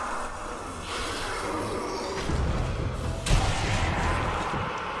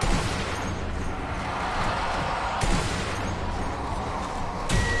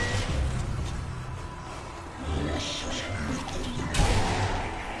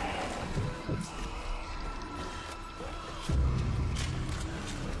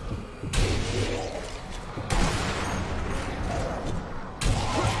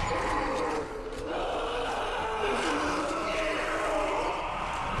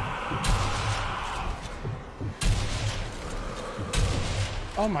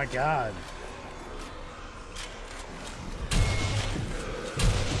 Oh my god.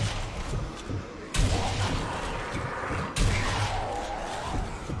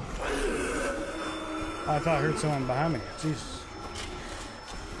 I thought I heard someone behind me. Jesus.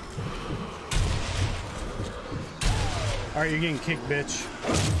 Alright, you're getting kicked, bitch.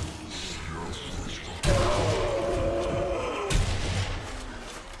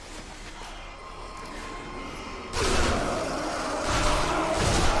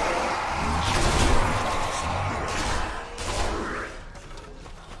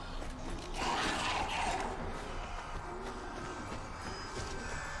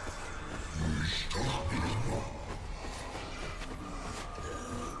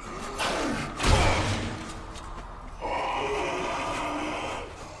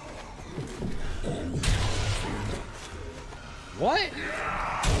 What?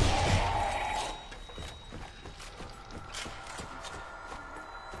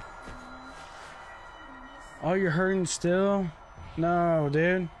 Oh, you're hurting still? No,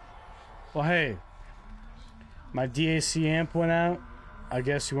 dude. Well, hey. My DAC amp went out. I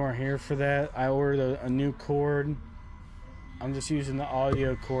guess you weren't here for that. I ordered a new cord. I'm just using the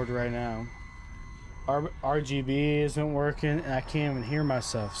audio cord right now. RGB isn't working, and I can't even hear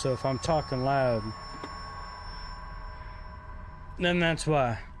myself. So if I'm talking loud, then that's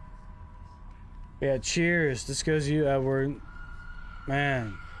why. Yeah, cheers. This goes to you, Edward.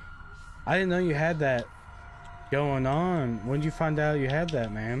 Man, I didn't know you had that going on. When did you find out you had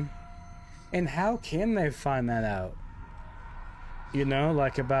that, man? And how can they find that out? You know,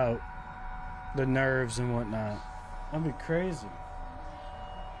 like about the nerves and whatnot. That'd be crazy.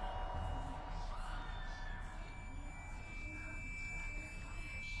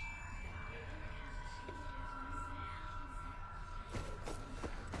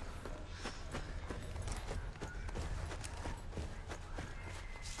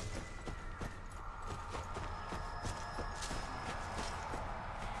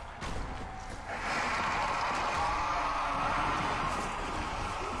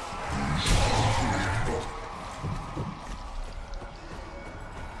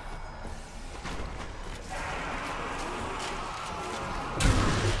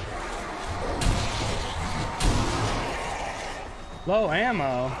 Low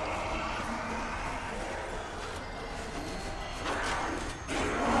ammo.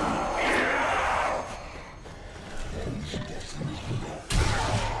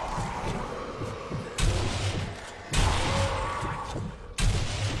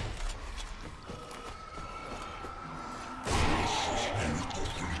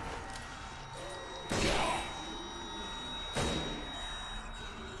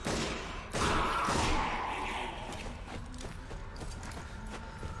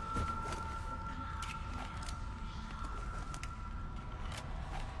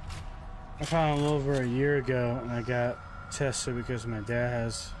 I found a little over a year ago, and I got tested because my dad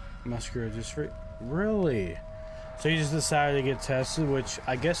has muscular dystrophy. Really? So he just decided to get tested, which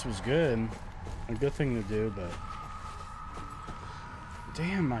I guess was good. A good thing to do, but...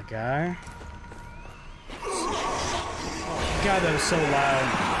 Damn, my guy. God, that was so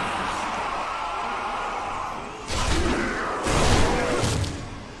loud.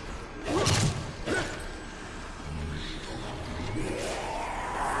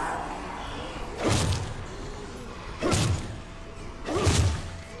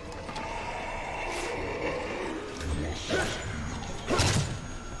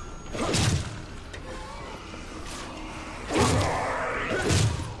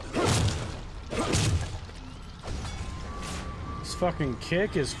 Fucking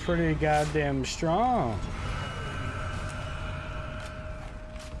kick is pretty goddamn strong.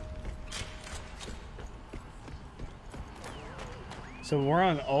 So we're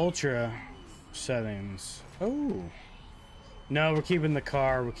on ultra settings. Oh. No, we're keeping the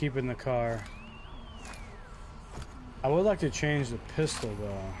car. We're keeping the car. I would like to change the pistol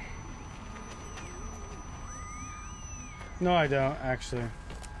though. No, I don't actually.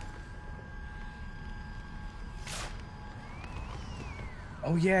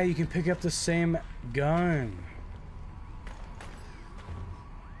 Oh yeah, you can pick up the same gun.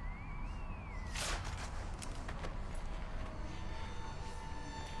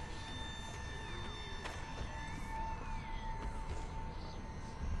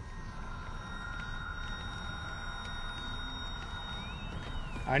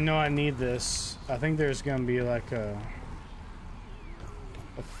 I know I need this. I think there's gonna be like a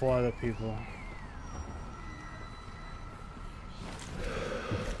flood of people.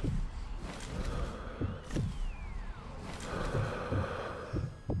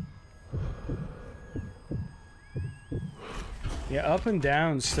 Yeah, up and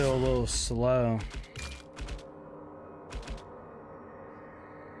down's still a little slow.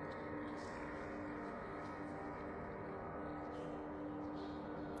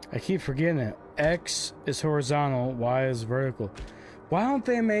 I keep forgetting it. X is horizontal, Y is vertical. Why don't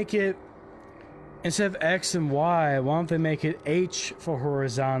they make it, instead of X and Y, why don't they make it H for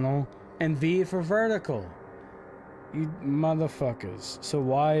horizontal and V for vertical? You motherfuckers. So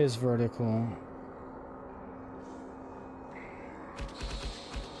Y is vertical.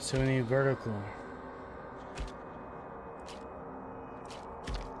 So we need vertical.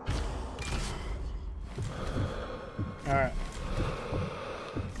 Alright.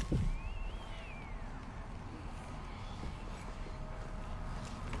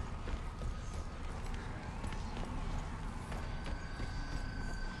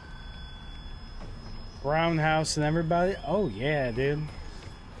 Roundhouse and everybody. Oh yeah, dude.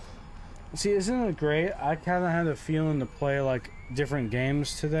 See, isn't it great? I kind of had a feeling to play like different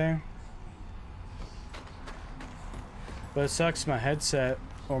games today, but it sucks my headset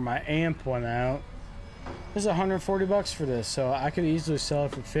or my amp went out. There's 140 bucks for this, so I could easily sell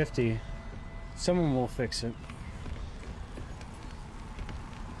it for 50. Someone will fix it.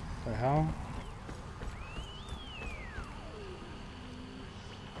 The hell?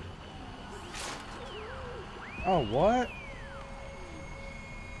 Oh, what?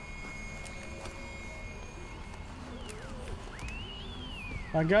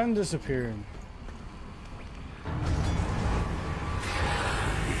 My gun disappeared.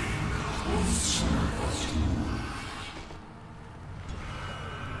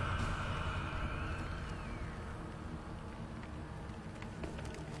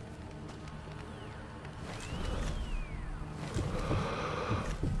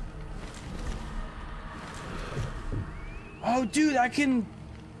 Oh, dude, I can...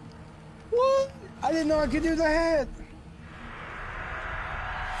 What? I didn't know I could do that.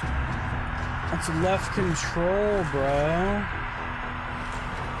 That's left control, bro.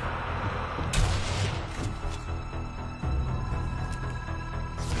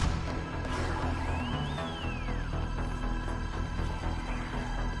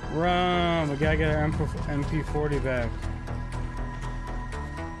 Run. We gotta get our MP40 back.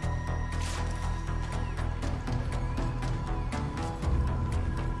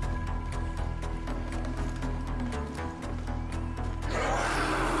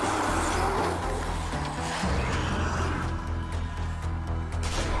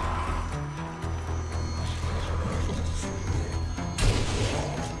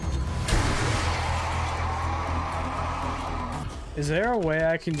 Is there a way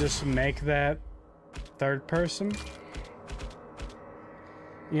I can just make that third person?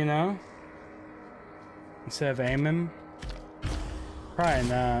 You know? Instead of aiming? Probably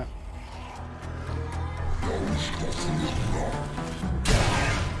not.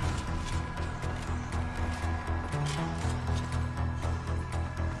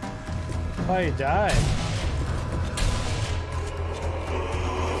 Oh, he died.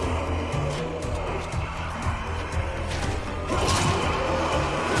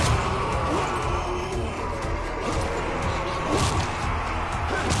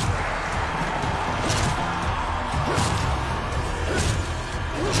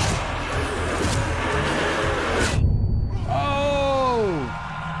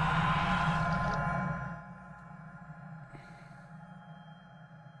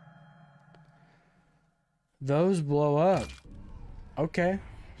 Those blow up. Okay.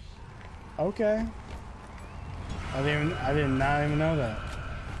 Okay. I did not even know that.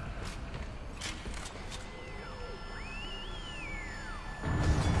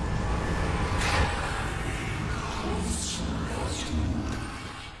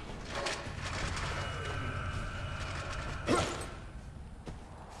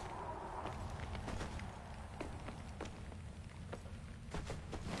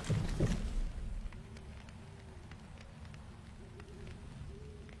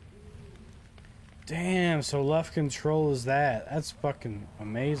 Damn, so left control is that. That's fucking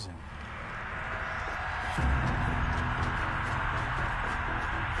amazing.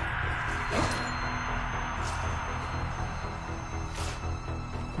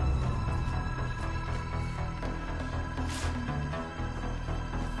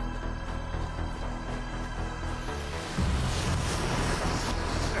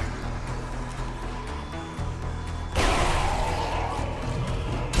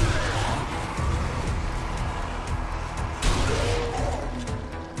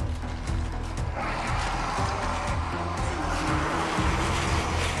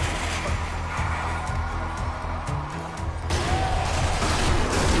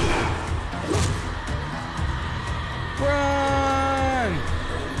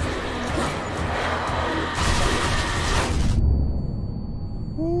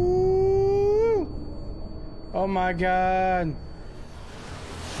 my god.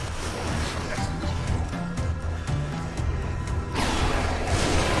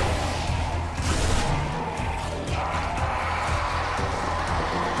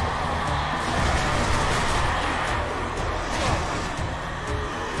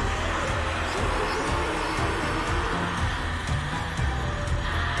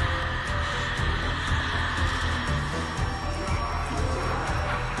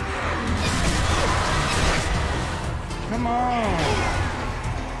 Come on.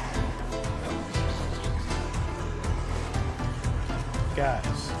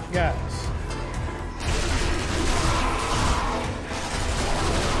 Guys.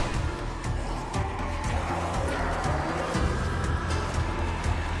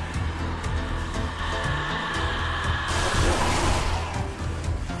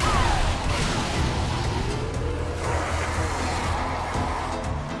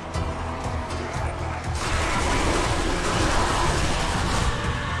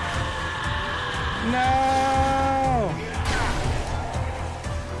 No!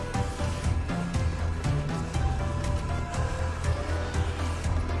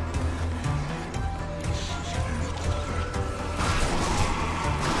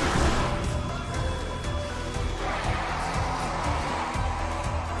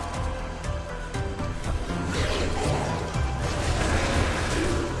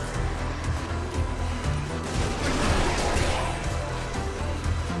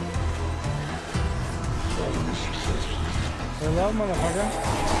 Hello, motherfucker.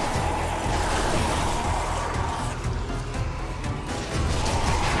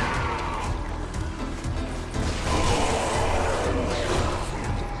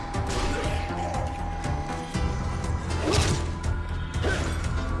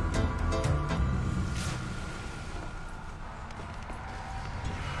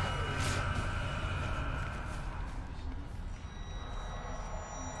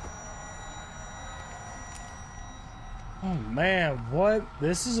 Oh man, what?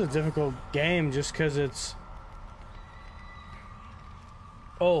 This is a difficult game just because it's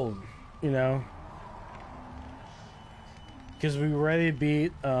old, you know? Because we already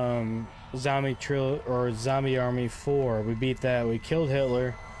beat Zombie Army 4. We beat that. We killed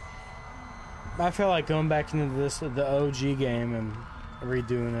Hitler. I feel like going back into the OG game and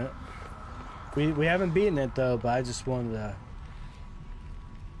redoing it. We haven't beaten it though, but I just wanted to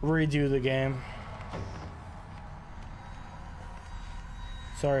redo the game.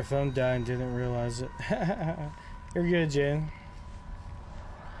 Sorry, phone died and didn't realize it. You're good, Jen.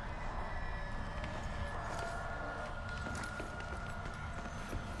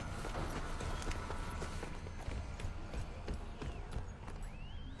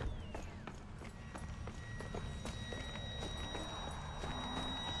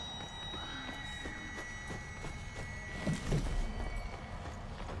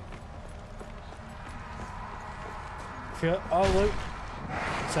 Oh, look.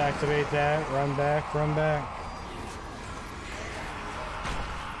 Let's activate that. Run back, run back.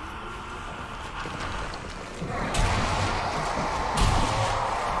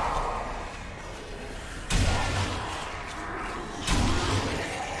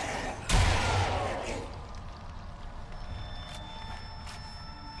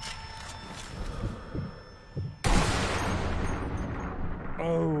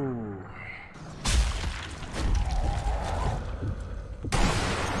 Oh.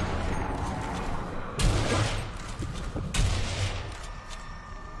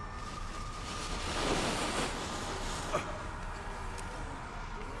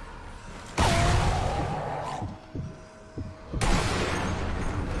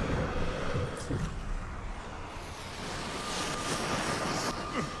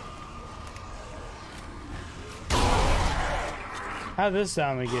 How'd this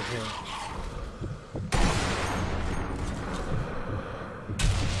zombie get here?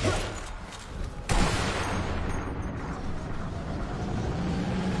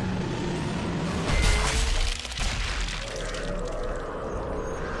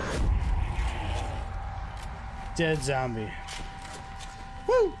 Dead zombie.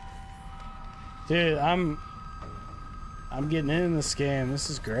 Woo! Dude, I'm getting in this game.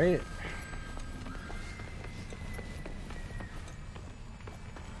 This is great.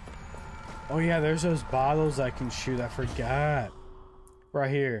 Oh yeah, there's those bottles I can shoot. I forgot. Right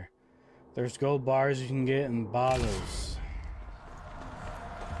here. There's gold bars you can get in bottles.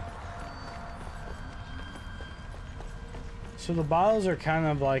 So the bottles are kind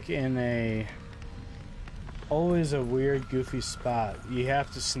of like in a... always a weird, goofy spot. You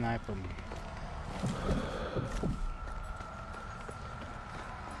have to snipe them.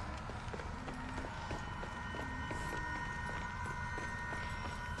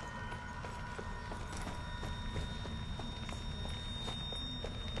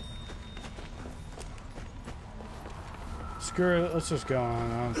 Screw it. Let's just go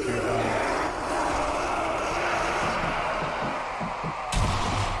on. I don't care about it.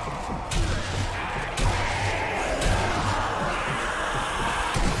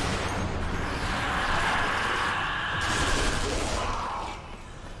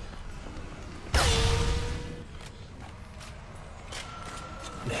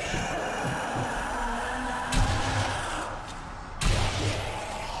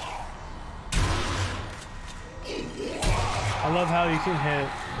 I love how you can hit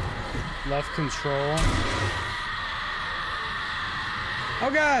left control.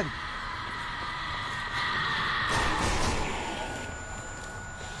 Oh god!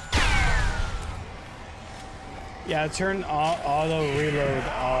 Yeah, turn auto reload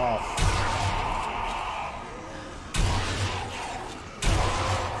off.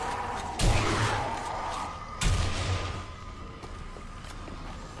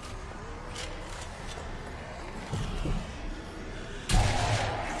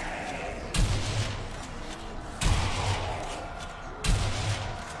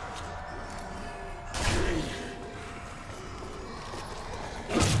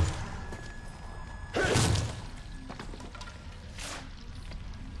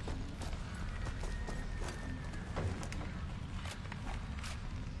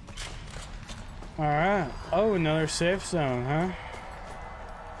 Alright. Oh, another safe zone, huh?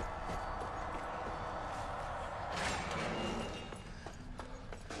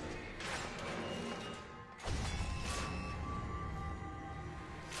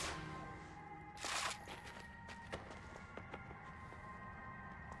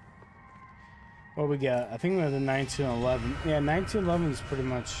 What we got? I think we have the 1911. Yeah, 1911 is pretty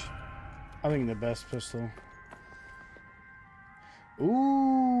much, I think, the best pistol.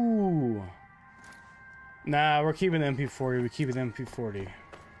 Ooh. Nah, we're keeping the MP40. We keep it MP40.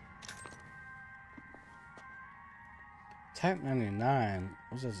 Type 99.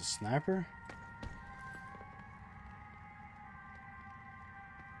 Was that a sniper?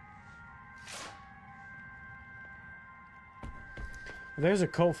 If there's a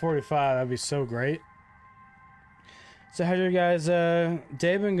Colt 45, that'd be so great. So how's your guys'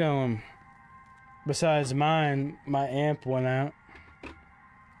 day been going? Besides mine, my amp went out.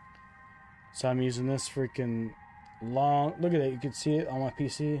 So I'm using this freaking long... Look at that, you can see it on my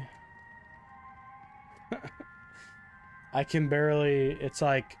PC. I can barely... It's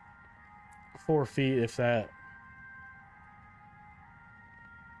like 4 feet, if that.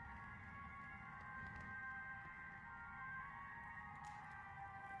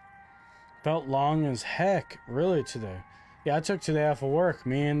 Felt long as heck, really, today. Yeah, I took today off of work.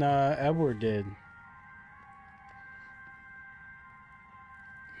 Me and Edward did.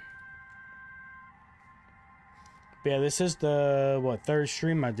 But yeah, this is the, what, 3rd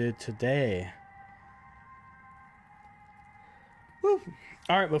stream I did today. Woo.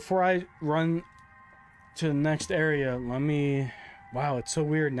 Alright, before I run to the next area, let me... Wow, it's so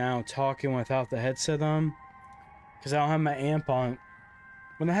weird now talking without the headset on. Because I don't have my amp on.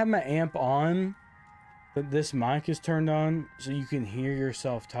 When I have my amp on, but this mic is turned on so you can hear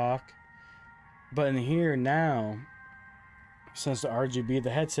yourself talk. But in here now, since the RGB, the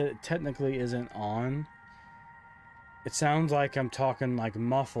headset technically isn't on. It sounds like I'm talking like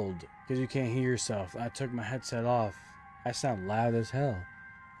muffled because you can't hear yourself. I took my headset off. I sound loud as hell.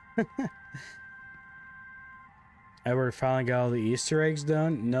 Edward finally got all the Easter eggs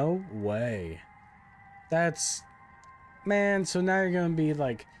done? No way. That's... Man, so now you're gonna be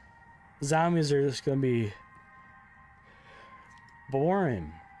like... Zombies are just gonna be...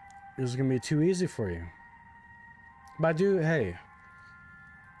 boring. It's gonna be too easy for you. But hey...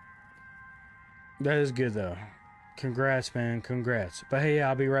 That is good though. Congrats, man. Congrats. But hey,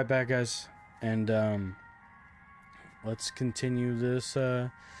 I'll be right back, guys. And, let's continue this,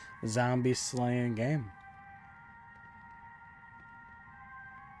 zombie slaying game.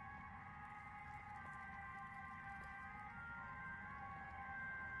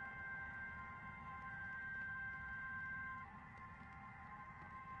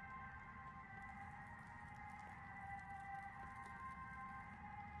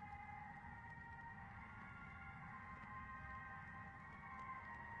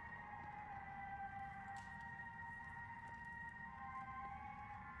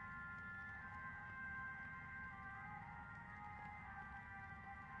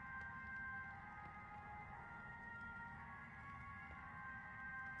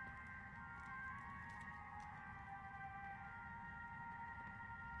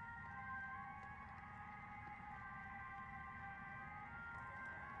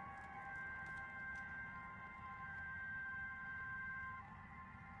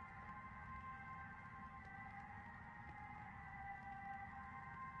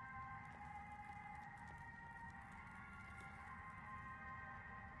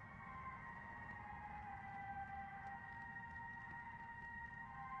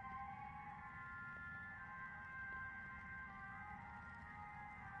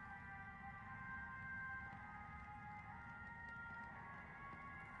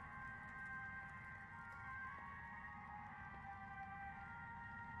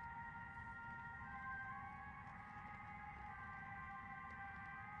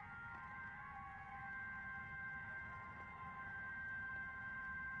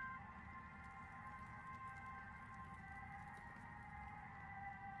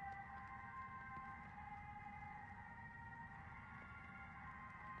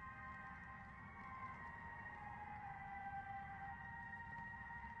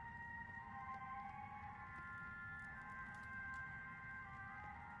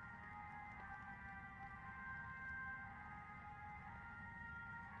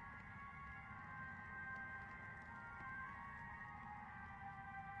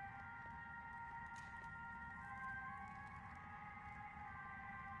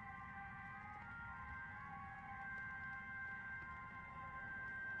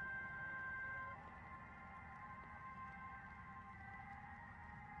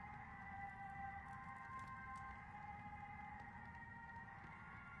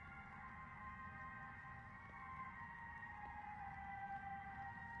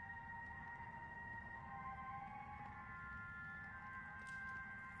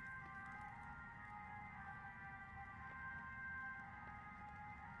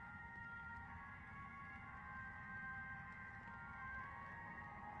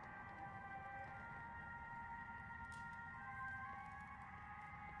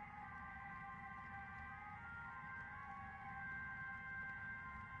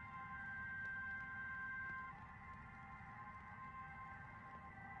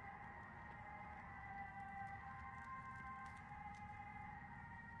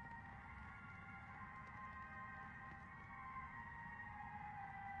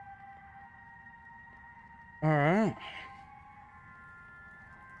 All right.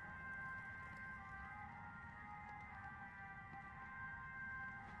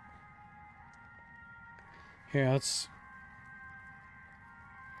 Here, let's...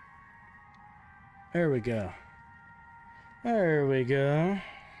 There we go. There we go.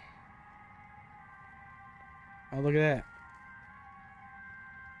 Oh, look at that.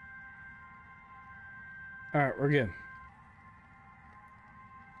 Alright, we're good.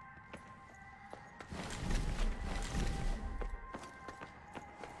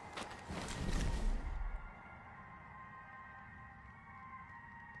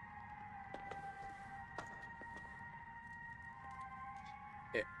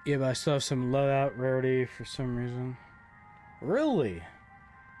 Yeah, but I still have some loadout rarity for some reason. Really?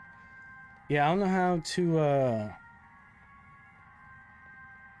 Yeah, I don't know how to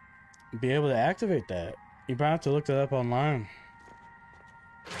be able to activate that. You probably have to look that up online.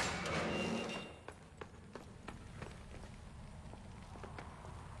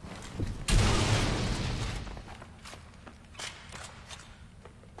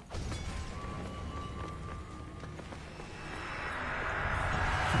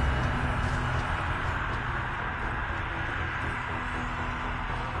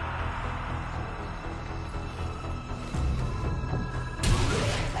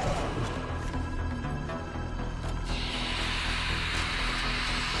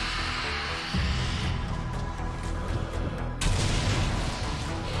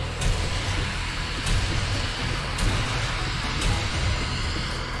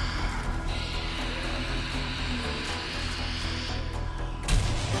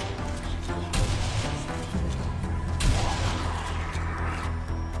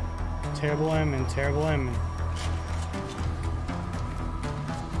 Terrible aiming, terrible aiming.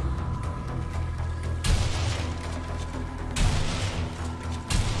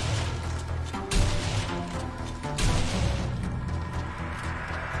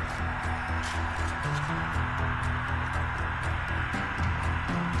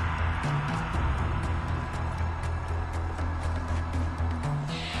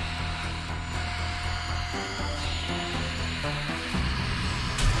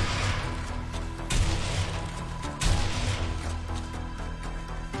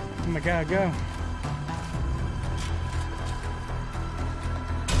 Oh my god, go.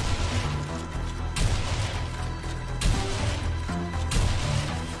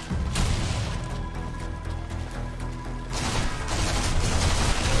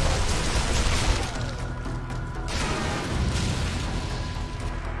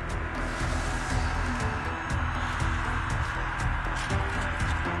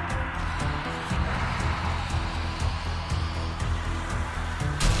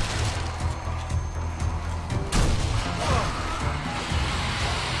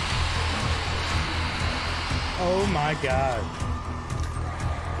 Oh my god.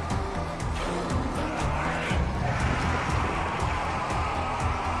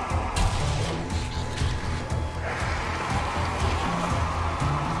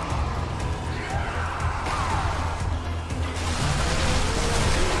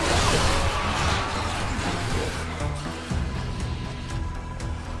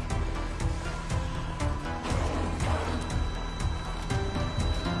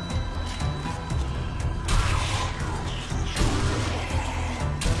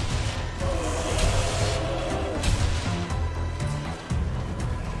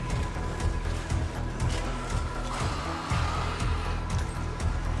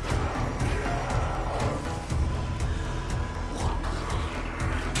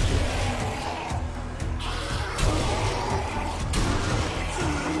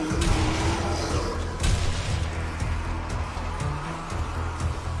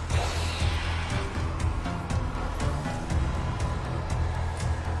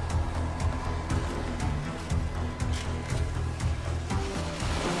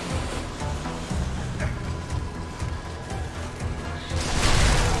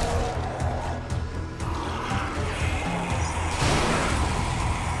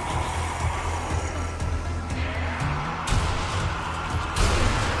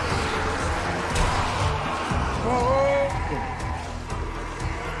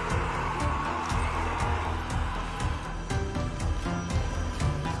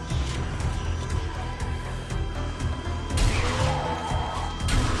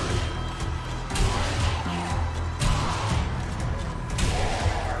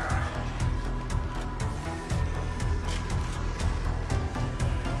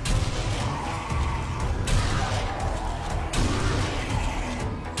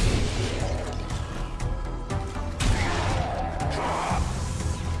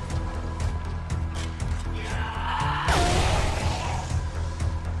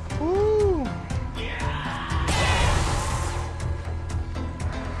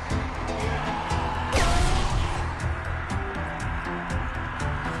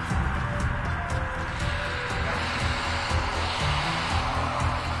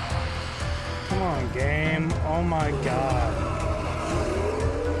 Oh my god.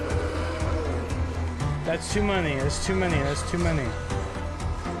 That's too many. That's too many. That's too many.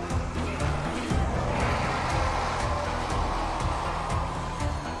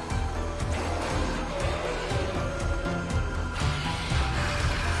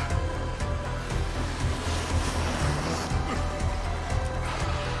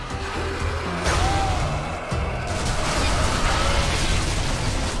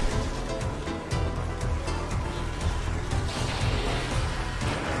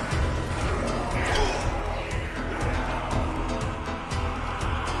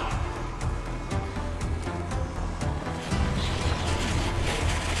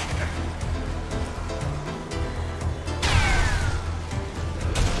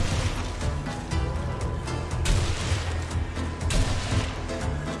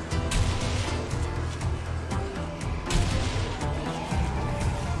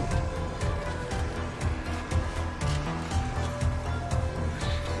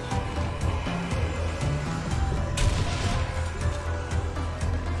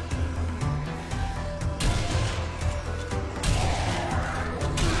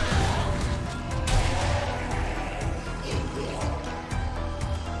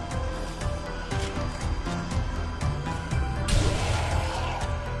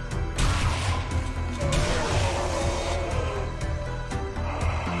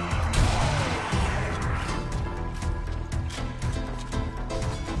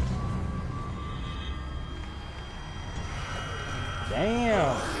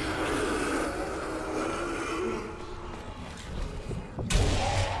 Damn.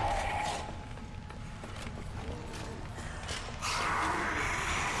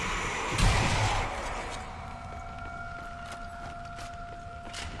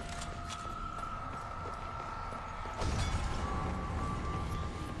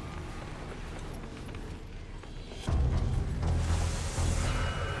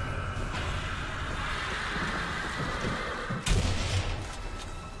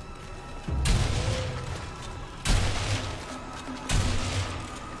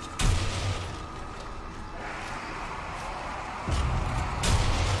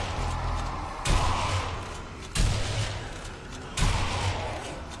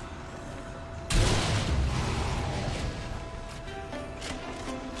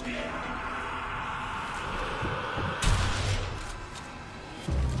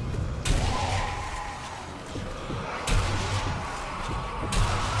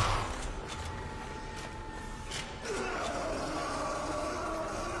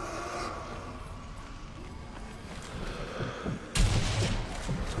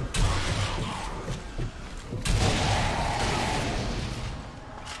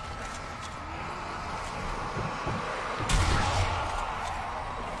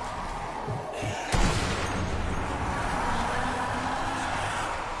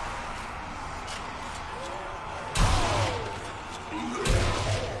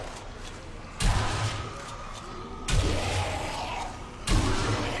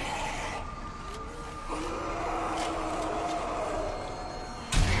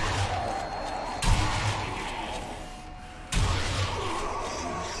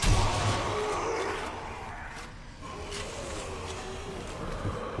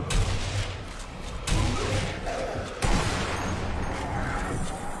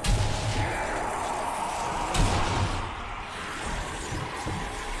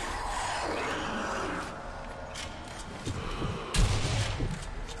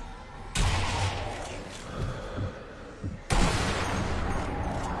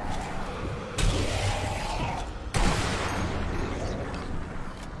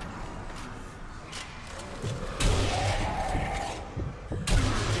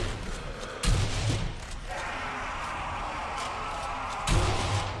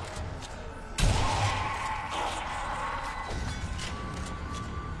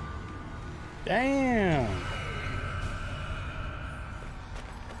 Damn.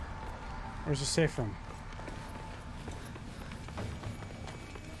 Where's the safe from?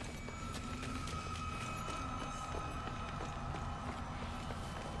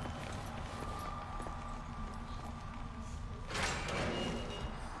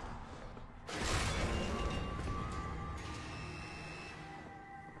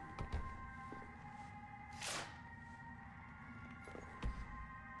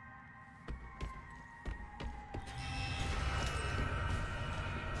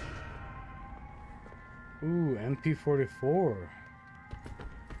 Ooh, MP44.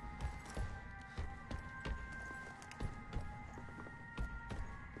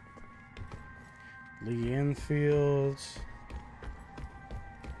 Lee Enfields.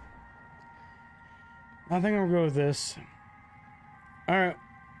 I think I'll go with this. Alright.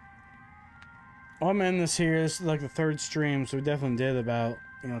 Well, I'm ending this here. This is like the third stream, so we definitely did about,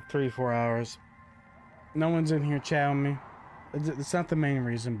 3-4 hours. No one's in here chatting me. It's not the main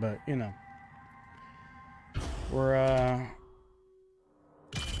reason, but, we're,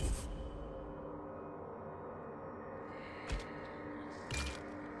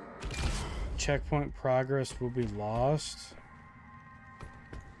 checkpoint progress will be lost.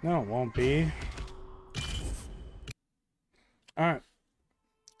 No, it won't be. Alright.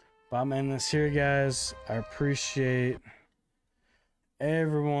 But I'm ending this here, guys. I appreciate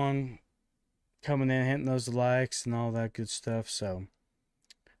everyone coming in, hitting those likes and all that good stuff. So,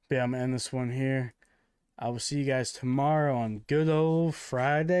 but yeah, I'm gonna end this one here. I will see you guys tomorrow on good old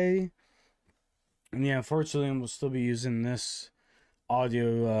Friday. And yeah, unfortunately, we'll still be using this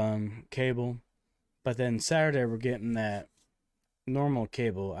audio cable. But then Saturday, we're getting that normal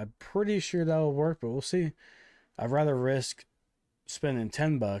cable. I'm pretty sure that will work, but we'll see. I'd rather risk spending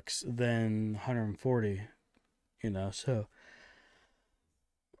 $10 than 140, so.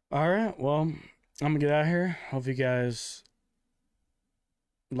 Alright, well, I'm gonna get out of here. Hope you guys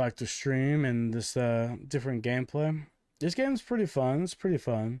like the stream and this different gameplay. This game's pretty fun. It's pretty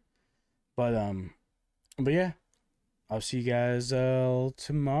fun. But yeah. I'll see you guys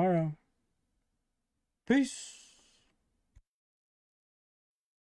tomorrow. Peace.